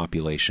immigrant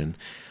population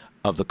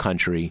of the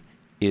country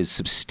is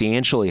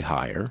substantially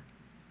higher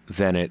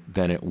than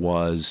it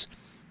was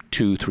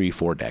 2, 3,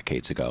 4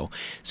 decades ago.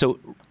 So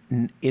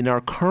in our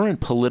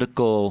current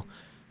political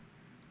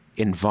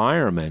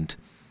environment,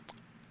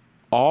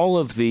 all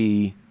of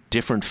the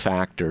different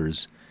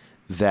factors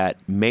that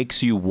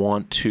makes you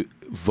want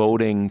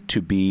voting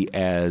to be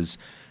as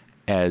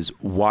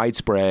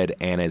widespread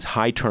and as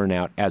high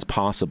turnout as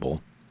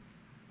possible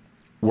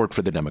work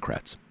for the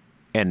Democrats,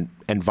 and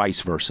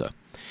vice versa.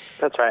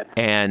 That's right.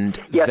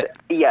 And yes.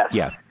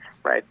 Yeah.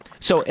 Right.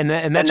 So and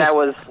that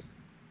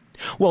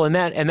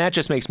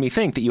just makes me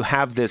think that you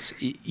have this.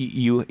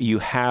 You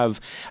have.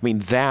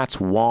 That's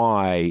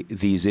why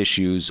these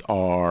issues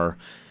are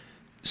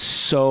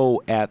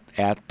so at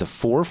the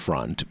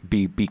forefront.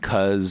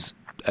 Because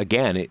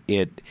again,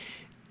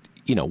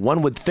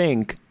 one would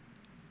think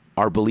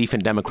our belief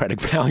in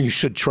democratic values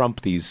should trump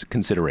these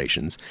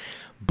considerations,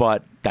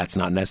 but that's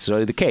not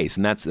necessarily the case,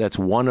 and that's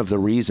one of the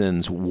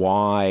reasons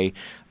why.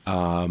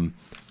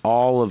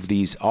 All of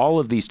these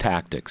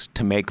tactics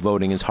to make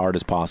voting as hard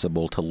as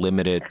possible, to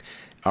limit it,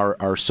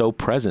 are so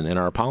present in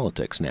our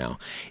politics now.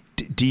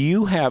 Do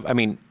you have?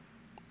 Do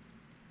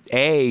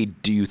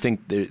you think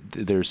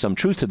there's some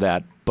truth to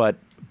that? But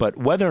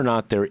whether or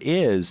not there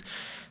is,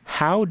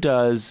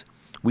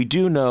 we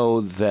do know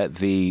that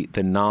the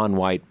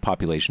non-white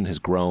population has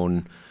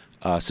grown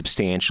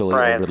substantially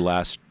over the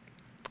last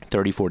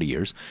 30, 40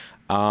 years,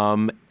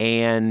 and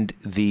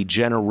the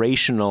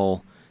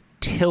generational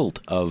tilt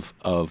of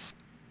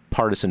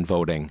partisan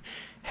voting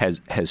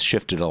has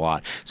shifted a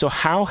lot. So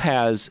how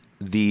has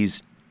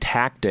these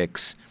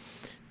tactics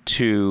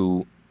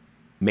to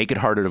make it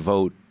harder to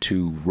vote,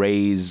 to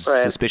raise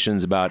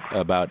suspicions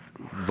about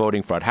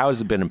voting fraud, how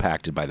has it been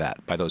impacted by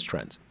those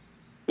trends?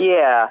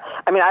 Yeah,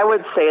 I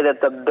would say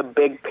that the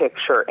big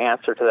picture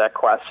answer to that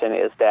question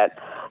is that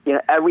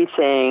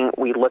everything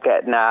we look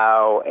at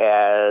now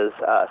as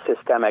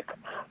systemic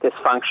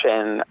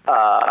dysfunction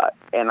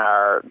in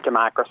our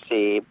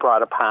democracy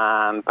brought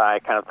upon by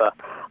kind of the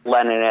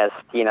Leninist,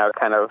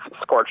 kind of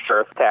scorched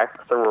earth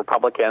tactics of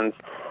Republicans,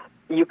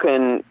 you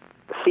can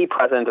see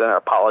present in our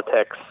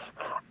politics,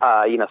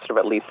 sort of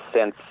at least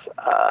since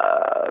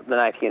the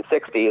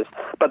 1960s.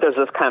 But there's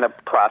this kind of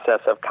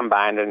process of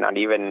combined and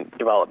uneven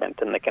development,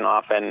 and they can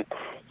often,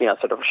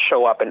 sort of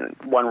show up in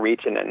one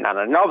region and not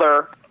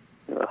another,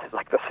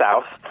 like the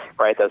South,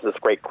 right? There's this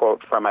great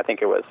quote from, I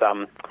think it was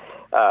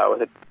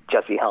it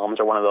Jesse Helms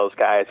or one of those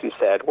guys who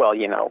said, well,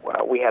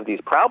 we have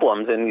these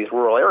problems in these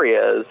rural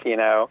areas,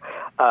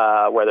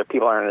 where the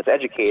people aren't as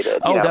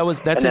educated. Oh,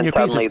 that's in your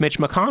piece. It's Mitch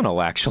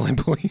McConnell, actually.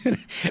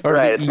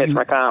 Right, it's Mitch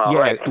McConnell. Yeah,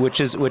 right. What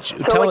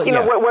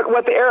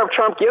the era of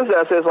Trump gives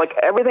us is like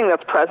everything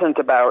that's present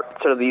about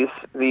sort of these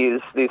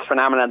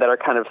phenomena that are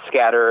kind of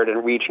scattered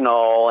and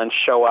regional and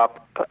show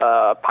up,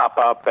 pop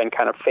up, and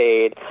kind of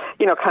fade.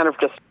 Kind of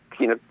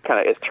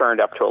is turned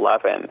up to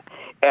 11.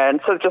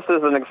 And so, just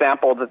as an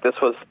example that this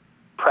was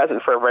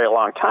present for a very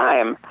long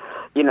time,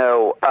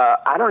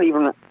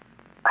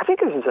 I think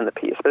this is in the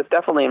piece, but it's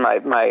definitely in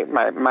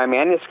my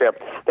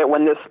manuscript, that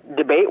when this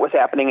debate was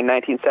happening in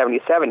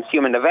 1977,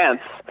 Human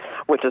Events,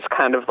 which is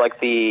kind of like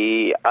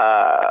the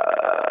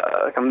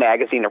like a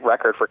magazine of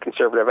record for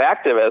conservative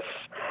activists,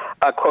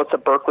 quotes a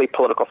Berkeley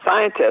political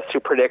scientist who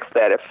predicts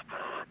that if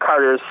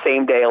Carter's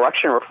same-day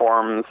election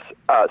reforms,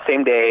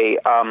 same-day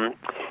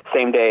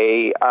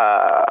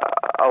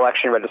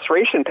election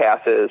registration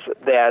passes,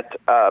 that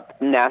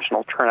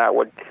national turnout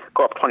would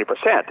go up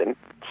 20%. And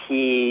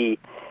he,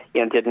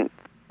 didn't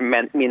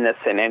mean this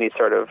in any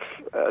sort of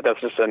that's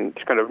just a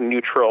kind of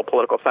neutral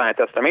political science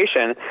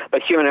estimation.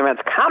 But Human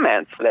Events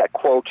comments that,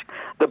 quote,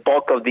 the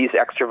bulk of these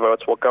extra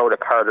votes will go to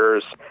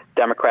Carter's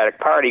Democratic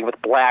Party,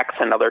 with blacks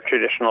and other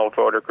traditional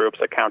voter groups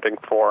accounting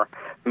for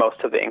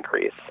most of the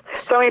increase.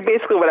 So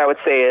basically what I would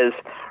say is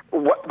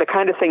the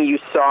kind of thing you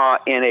saw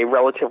in a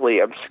relatively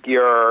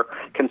obscure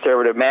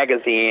conservative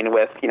magazine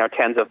with,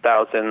 tens of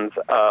thousands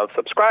of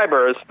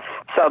subscribers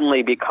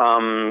suddenly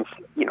becomes,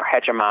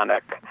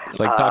 hegemonic.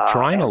 Like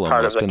doctrinal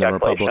almost in the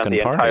Republican Party.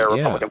 Entire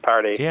Republican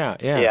Party. Yeah.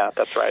 Yeah,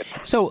 that's right.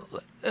 So,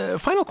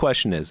 final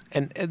question is,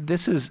 and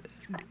this is,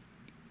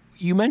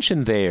 you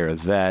mentioned there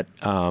that,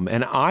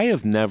 and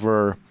I've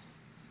never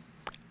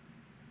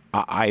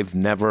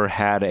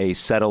had a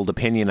settled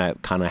opinion. I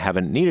kind of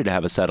haven't needed to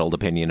have a settled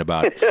opinion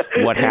about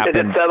what happened.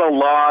 Is it settled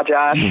law,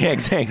 Josh? Yeah,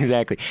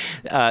 exactly.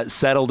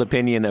 Settled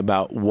opinion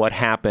about what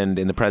happened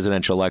in the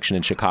presidential election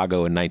in Chicago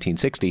in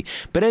 1960.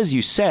 But as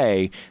you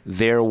say,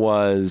 there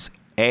was,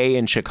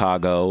 in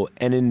Chicago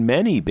and in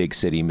many big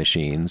city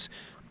machines,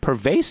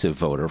 pervasive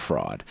voter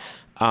fraud.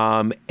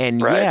 And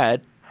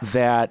yet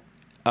that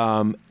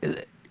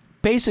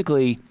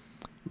basically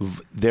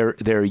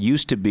there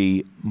used to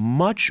be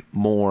much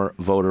more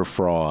voter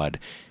fraud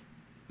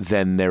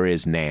than there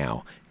is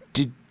now.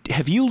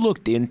 Have you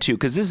looked into,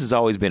 because this has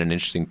always been an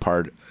interesting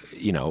part,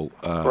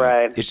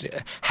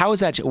 right? How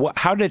is that?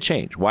 How did it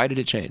change? Why did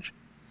it change?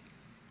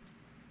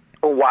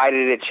 Why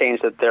did it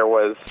change that there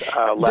was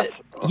less?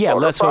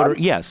 Less fraud? voter.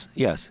 Yes.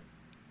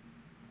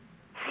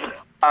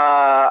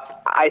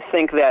 I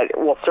think that,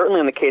 certainly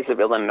in the case of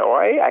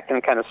Illinois, I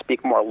can kind of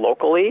speak more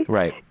locally.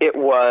 Right. It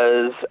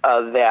was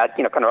that,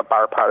 kind of a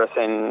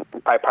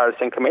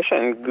bipartisan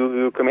commission,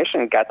 Goo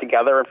Commission, got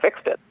together and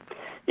fixed it,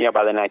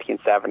 by the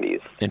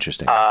 1970s.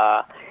 Interesting.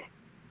 I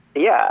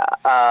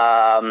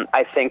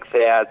think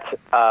that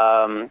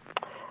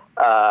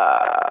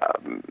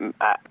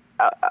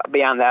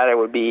beyond that, it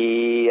would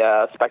be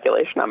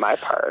speculation on my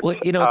part. Well,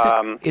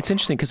 it's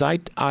interesting because I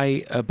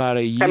about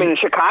a year. in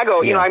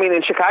Chicago,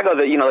 in Chicago,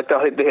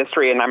 the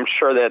history, and I'm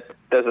sure that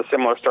there's a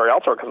similar story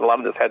elsewhere because a lot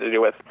of this had to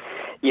do with,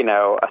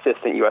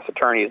 assistant U.S.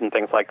 attorneys and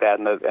things like that,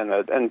 and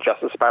the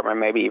Justice Department,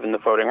 maybe even the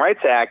Voting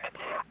Rights Act.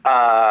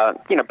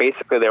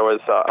 Basically there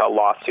was a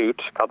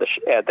lawsuit called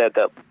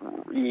that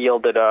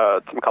yielded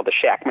something called the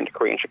Shachtman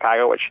Decree in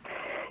Chicago, which,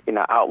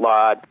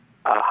 outlawed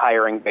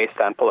hiring based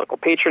on political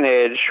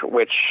patronage,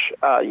 which,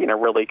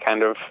 really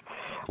kind of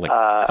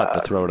cut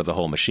the throat of the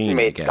whole machine,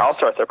 made I guess. All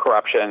sorts of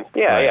corruption.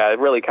 It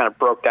really kind of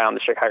broke down the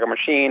Chicago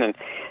machine, and,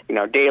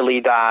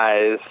 Daley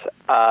dies.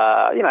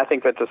 I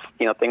think that just,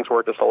 things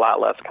were just a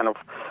lot less kind of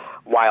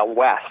Wild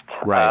West,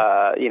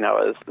 right.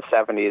 As the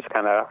 70s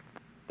kind of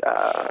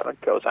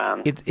goes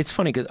on. It's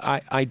funny because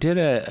I did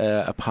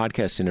a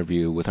podcast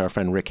interview with our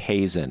friend Rick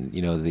Hazen,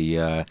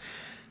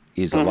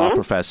 He's a law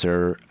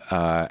professor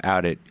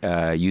out at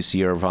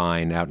UC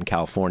Irvine out in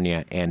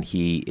California, and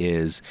he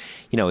is,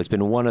 has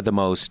been one of the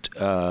most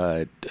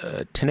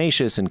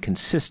tenacious and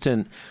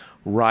consistent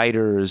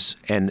writers,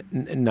 and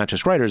not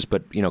just writers,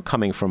 but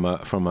coming from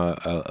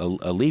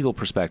a legal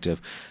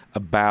perspective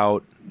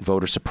about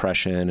voter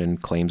suppression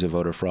and claims of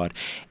voter fraud.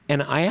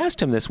 And I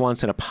asked him this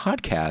once in a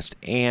podcast,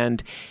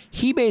 and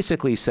he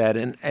basically said,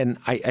 and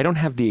I don't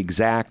have the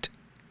exact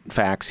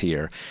facts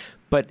here,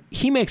 but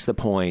he makes the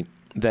point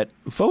that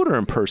voter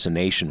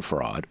impersonation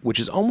fraud, which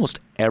is almost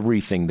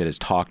everything that is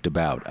talked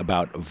about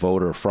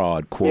voter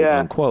fraud, quote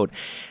unquote,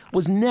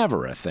 was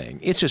never a thing.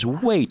 It's just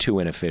way too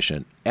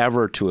inefficient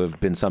ever to have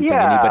been something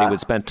anybody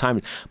would spend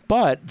time.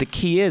 But the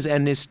key is,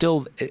 and is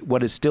still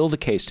what is still the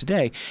case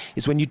today,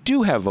 is when you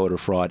do have voter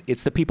fraud,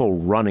 it's the people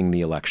running the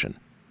election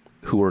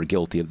who are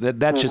guilty of that.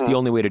 That's just the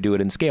only way to do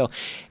it in scale.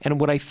 And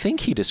what I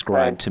think he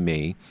described to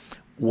me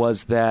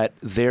was that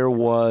there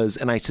was,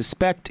 and I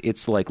suspect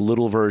it's like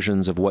little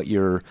versions of what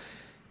you're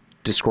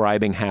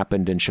describing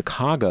happened in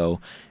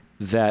Chicago,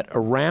 that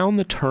around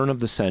the turn of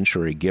the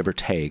century, give or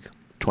take,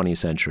 20th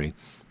century,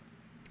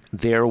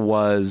 there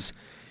was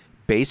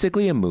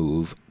basically a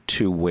move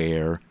to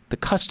where the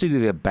custody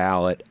of the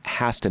ballot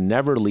has to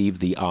never leave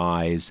the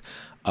eyes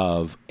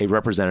of a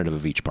representative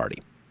of each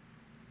party.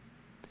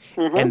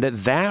 And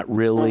that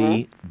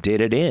really did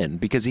it in,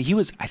 because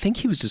I think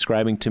he was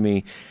describing to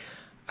me,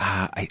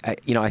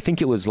 I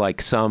think it was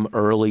like some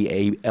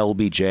early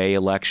LBJ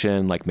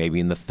election, like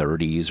maybe in the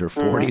 30s or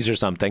 40s or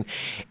something.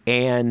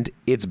 And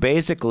it's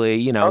basically,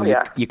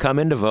 you come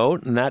in to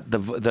vote, and that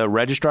the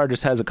registrar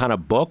just has a kind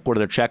of book where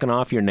they're checking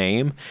off your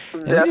name,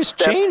 and they just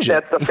change it.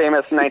 That's the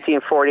famous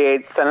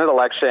 1948 Senate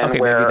election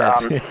where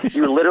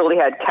you literally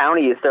had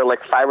counties. There were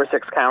like 5 or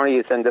 6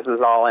 counties, and this is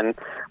all in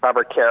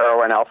Robert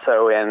Caro and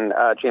also in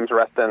James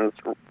Reston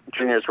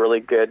Jr.'s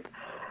really good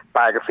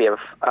biography of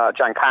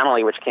John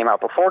Connolly, which came out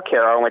before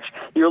Caro, in which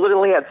you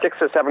literally had 6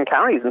 or 7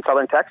 counties in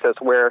southern Texas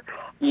where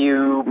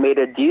you made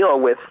a deal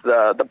with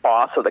the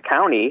boss of the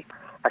county.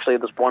 Actually,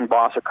 this one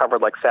boss who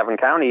covered like 7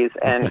 counties,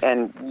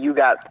 and you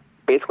got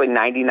basically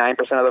 99%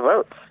 of the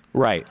votes.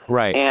 Right.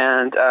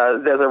 And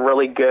there's a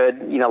really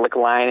good, like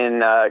line in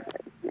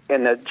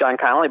the John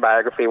Connolly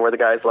biography where the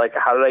guy's like,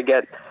 "How did I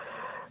get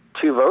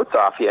 2 votes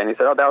off you?" And he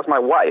said, "Oh, that was my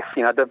wife."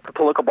 The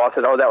political boss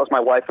said, "Oh, that was my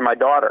wife and my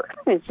daughter."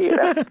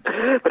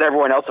 But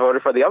everyone else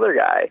voted for the other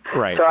guy.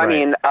 Right. So I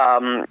mean,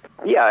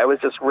 it was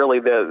just really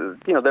there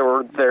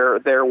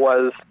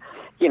was,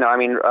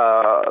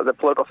 the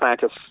political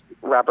scientist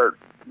Robert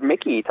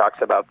Mickey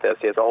talks about this.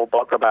 He has a whole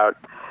book about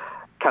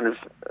kind of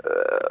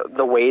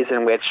the ways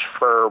in which,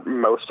 for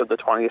most of the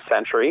 20th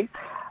century,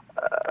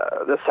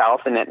 the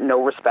South, in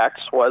no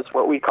respects, was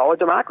what we call a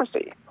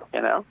democracy.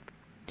 And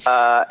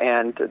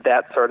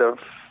that sort of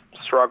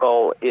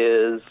struggle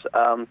is,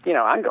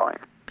 ongoing.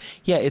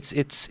 Yeah,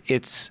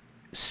 it's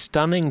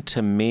stunning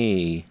to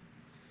me.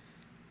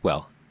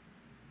 Well,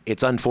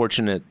 it's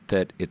unfortunate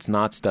that it's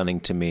not stunning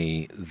to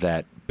me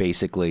that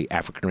basically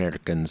African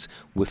Americans,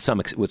 with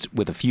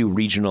a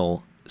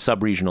few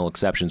sub-regional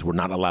exceptions, were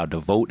not allowed to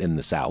vote in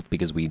the South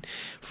because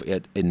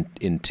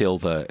until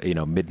the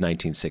mid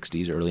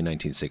 1960s, early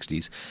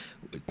 1960s,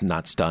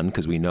 not stunned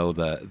because we know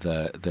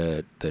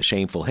the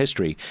shameful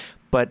history.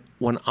 But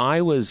when I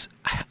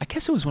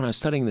guess it was when I was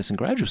studying this in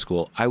graduate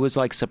school, I was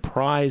like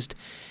surprised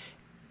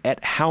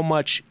at how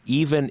much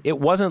it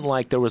wasn't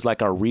like there was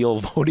like a real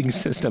voting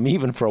system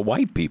even for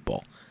white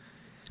people,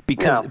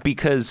 because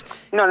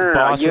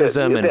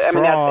bossism and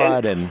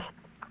fraud and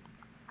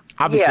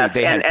obviously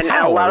they had power. And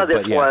a lot of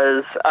this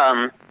was,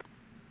 a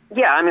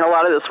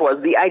lot of this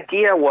was, the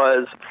idea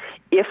was,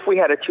 if we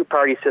had a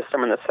two-party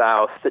system in the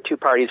South, the two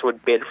parties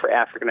would bid for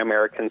African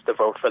Americans to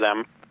vote for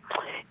them,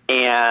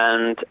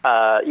 and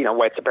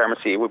white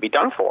supremacy would be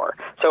done for.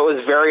 So it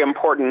was very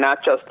important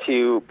not just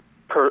to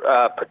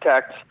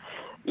protect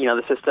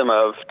the system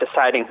of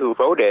deciding who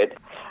voted,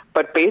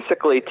 but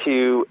basically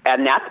to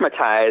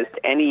anathematize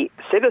any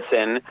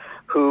citizen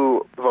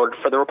who voted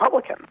for the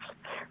Republicans,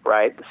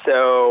 right?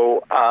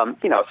 So,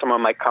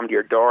 someone might come to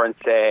your door and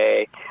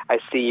say, I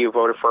see you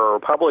voted for a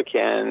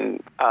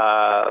Republican,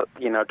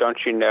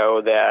 don't you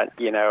know that,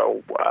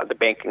 the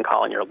bank can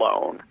call in your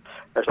loan?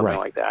 Or something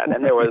like that.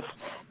 And there was,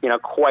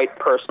 quite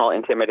personal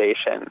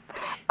intimidation,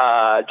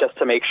 just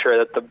to make sure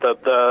that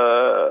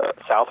the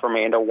South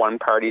remained a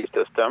one-party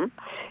system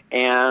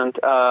and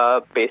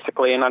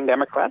basically an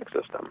undemocratic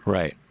system.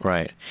 Right.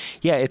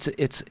 Yeah, it's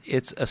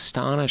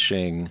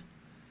astonishing.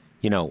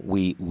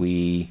 We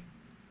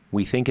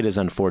think it is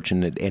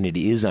unfortunate, and it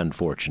is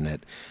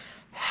unfortunate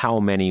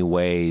how many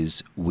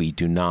ways we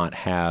do not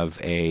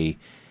have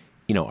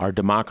our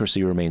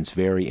democracy remains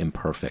very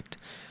imperfect,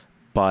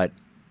 but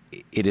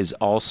it is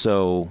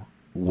also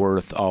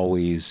worth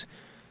always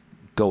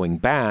going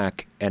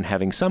back and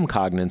having some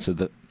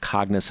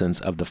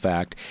cognizance of the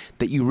fact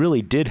that you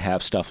really did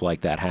have stuff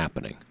like that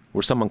happening,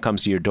 where someone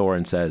comes to your door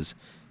and says,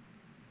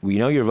 "We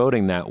know you're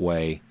voting that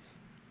way.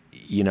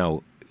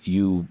 You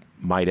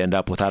might end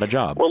up without a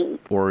job,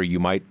 or you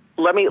might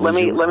let me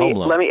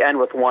end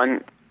with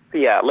one.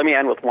 Yeah, let me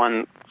end with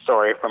one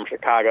story from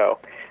Chicago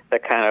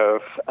that kind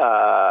of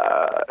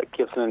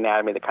gives an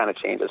anatomy of the kind of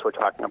changes we're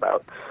talking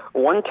about.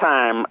 One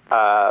time,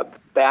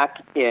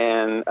 back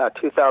in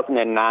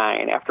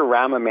 2009, after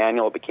Rahm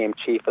Emanuel became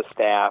chief of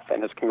staff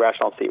and his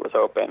congressional seat was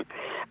open,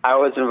 I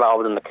was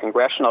involved in the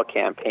congressional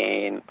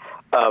campaign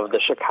of the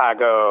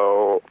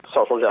Chicago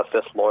social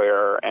justice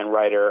lawyer and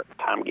writer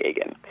Tom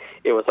Gagan.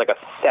 It was like a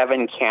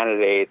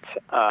 7-candidate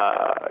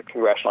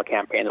congressional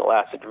campaign that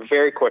lasted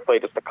very quickly,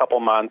 just a couple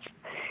months.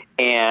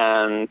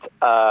 And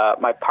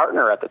my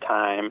partner at the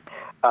time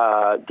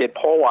did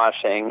poll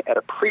washing at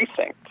a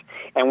precinct,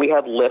 and we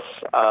had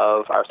lists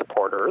of our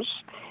supporters,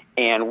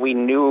 and we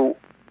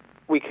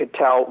could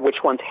tell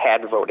which ones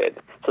had voted.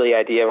 So the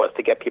idea was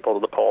to get people to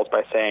the polls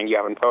by saying, you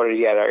haven't voted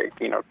yet, or,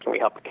 can we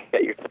help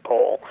get you to the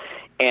poll?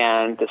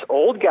 And this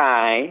old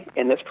guy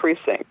in this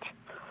precinct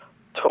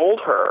told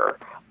her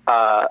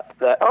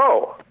that,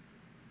 oh,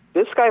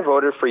 this guy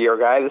voted for your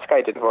guy, this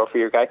guy didn't vote for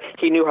your guy.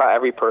 He knew how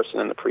every person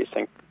in the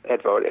precinct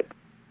had voted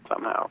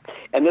somehow.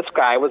 And this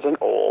guy was an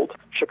old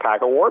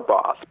Chicago ward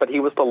boss, but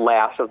he was the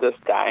last of this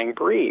dying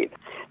breed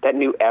that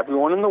knew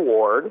everyone in the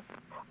ward,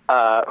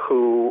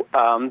 who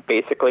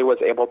basically was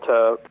able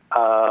to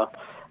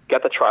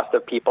get the trust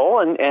of people,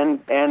 and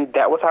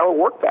that was how it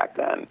worked back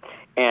then.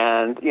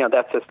 And,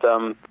 that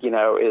system,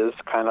 is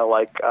kind of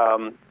like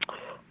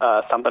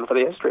something for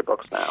the history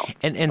books now.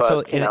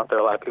 So there are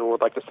a lot of people who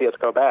would like to see us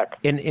go back.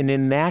 And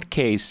in that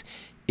case,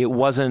 it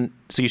wasn't,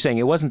 so you're saying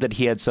it wasn't that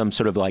he had some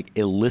sort of like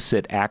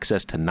illicit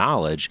access to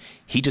knowledge.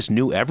 He just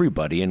knew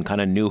everybody and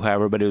kind of knew how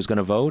everybody was going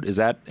to vote.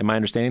 Am I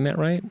understanding that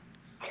right?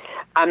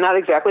 I'm not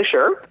exactly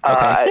sure.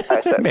 Okay.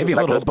 I said maybe a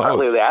little both.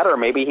 Partly that, or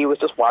maybe he was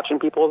just watching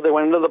people as they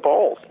went into the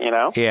polls,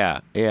 Yeah.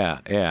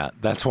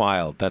 That's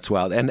wild.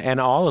 And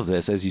all of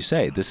this, as you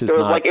say, this is he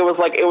not. He was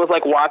like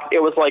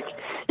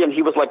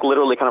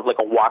literally kind of like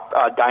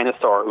a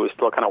dinosaur who was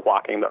still kind of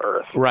walking the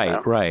earth.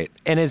 Right.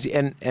 And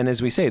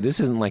as we say, this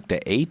isn't like the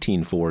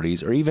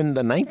 1840s or even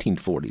the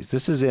 1940s.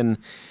 This is in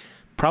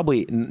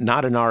probably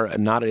not in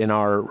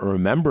our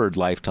remembered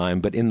lifetime,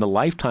 but in the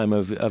lifetime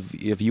of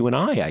you and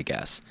I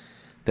guess,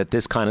 that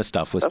this kind of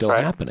stuff was still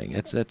happening.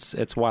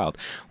 It's wild.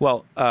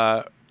 Well,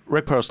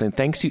 Rick Perlstein,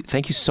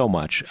 thank you so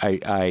much.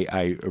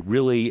 I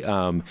really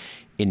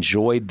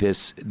enjoyed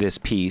this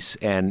piece,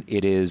 and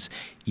it is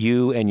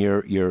you and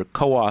your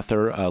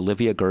co-author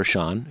Livia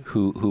Gershon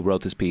who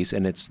wrote this piece,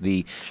 and it's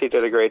she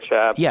did a great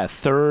job. Yeah,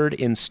 third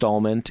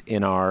installment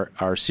in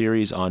our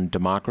series on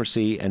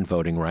democracy and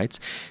voting rights.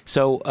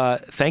 So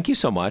thank you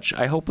so much.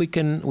 I hope we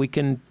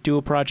can do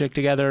a project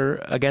together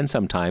again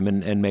sometime,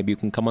 and maybe you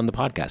can come on the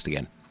podcast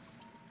again.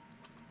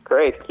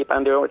 Great. Keep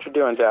on doing what you're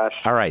doing, Josh.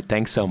 All right.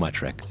 Thanks so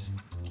much, Rick.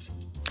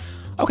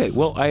 Okay,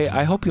 well,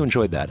 I hope you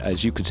enjoyed that.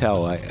 As you could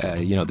tell,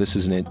 this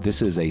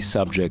is a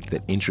subject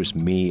that interests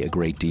me a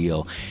great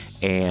deal,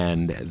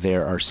 and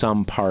there are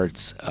some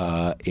parts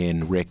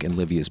in Rick and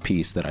Livia's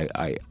piece that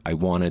I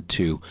wanted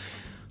to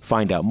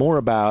find out more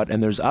about,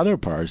 and there's other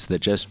parts that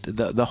just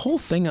the whole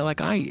thing.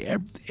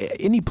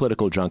 Any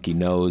political junkie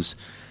knows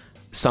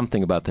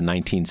something about the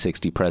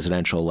 1960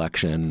 presidential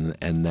election,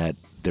 and that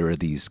there are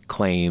these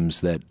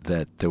claims that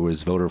there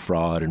was voter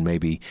fraud, and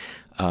maybe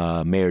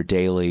Mayor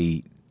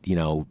Daley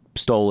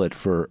stole it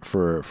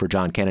for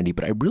John Kennedy,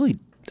 but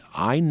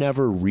I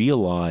never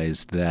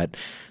realized that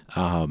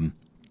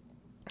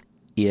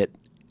it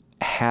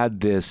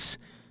had this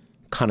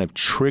kind of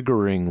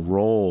triggering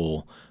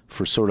role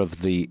for sort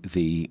of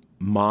the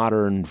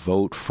modern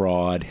vote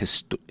fraud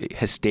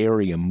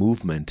hysteria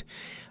movement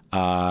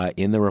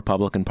in the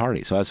Republican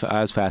Party. So I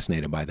was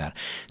fascinated by that.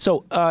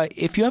 So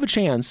if you have a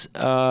chance,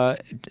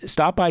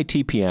 stop by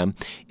TPM.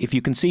 If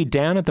you can see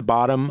down at the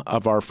bottom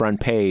of our front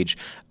page,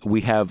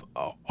 we have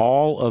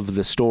all of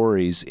the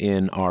stories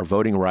in our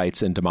Voting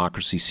Rights and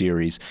Democracy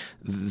series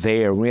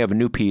there. We have a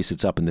new piece.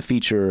 It's up in the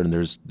feature, and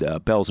there's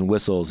bells and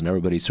whistles, and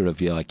everybody's sort of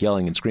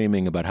yelling and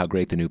screaming about how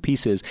great the new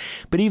piece is.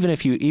 But even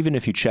if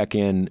you check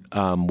in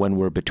when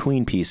we're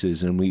between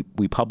pieces, and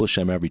we publish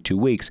them every 2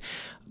 weeks,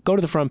 go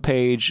to the front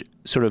page,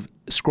 sort of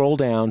scroll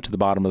down to the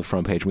bottom of the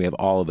front page, and we have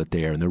all of it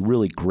there, and they're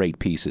really great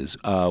pieces.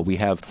 We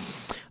have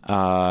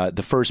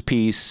the first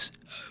piece,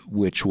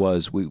 which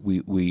was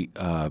we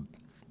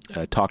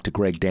talked to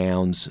Greg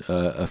Downs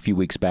a few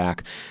weeks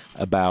back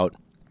about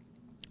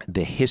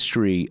the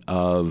history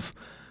of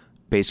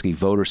basically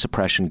voter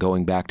suppression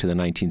going back to the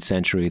 19th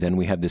century. Then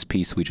we have this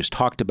piece we just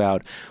talked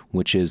about,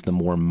 which is the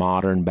more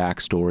modern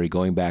backstory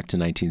going back to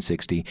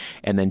 1960.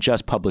 And then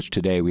just published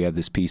today, we have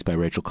this piece by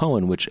Rachel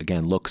Cohen, which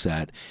again looks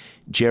at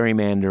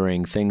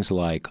gerrymandering, things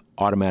like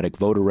automatic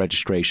voter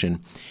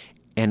registration.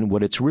 And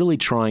what it's really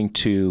trying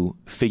to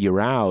figure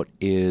out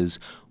is,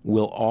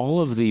 will all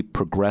of the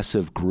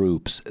progressive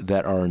groups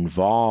that are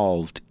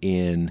involved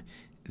in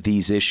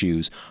these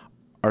issues,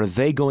 are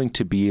they going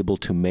to be able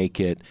to make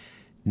it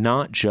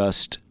not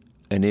just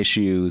an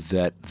issue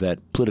that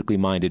politically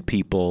minded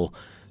people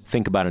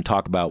think about and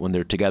talk about when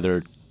they're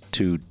together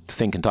to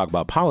think and talk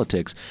about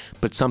politics,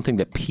 but something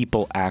that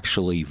people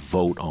actually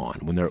vote on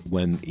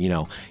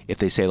if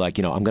they say I'm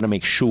going to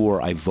make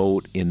sure I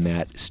vote in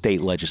that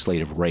state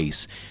legislative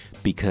race,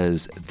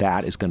 because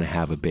that is going to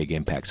have a big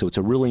impact. So it's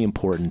a really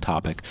important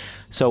topic.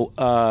 So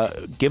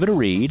give it a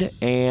read,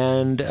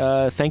 and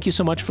thank you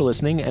so much for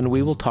listening, and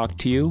we will talk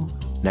to you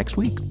next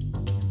week.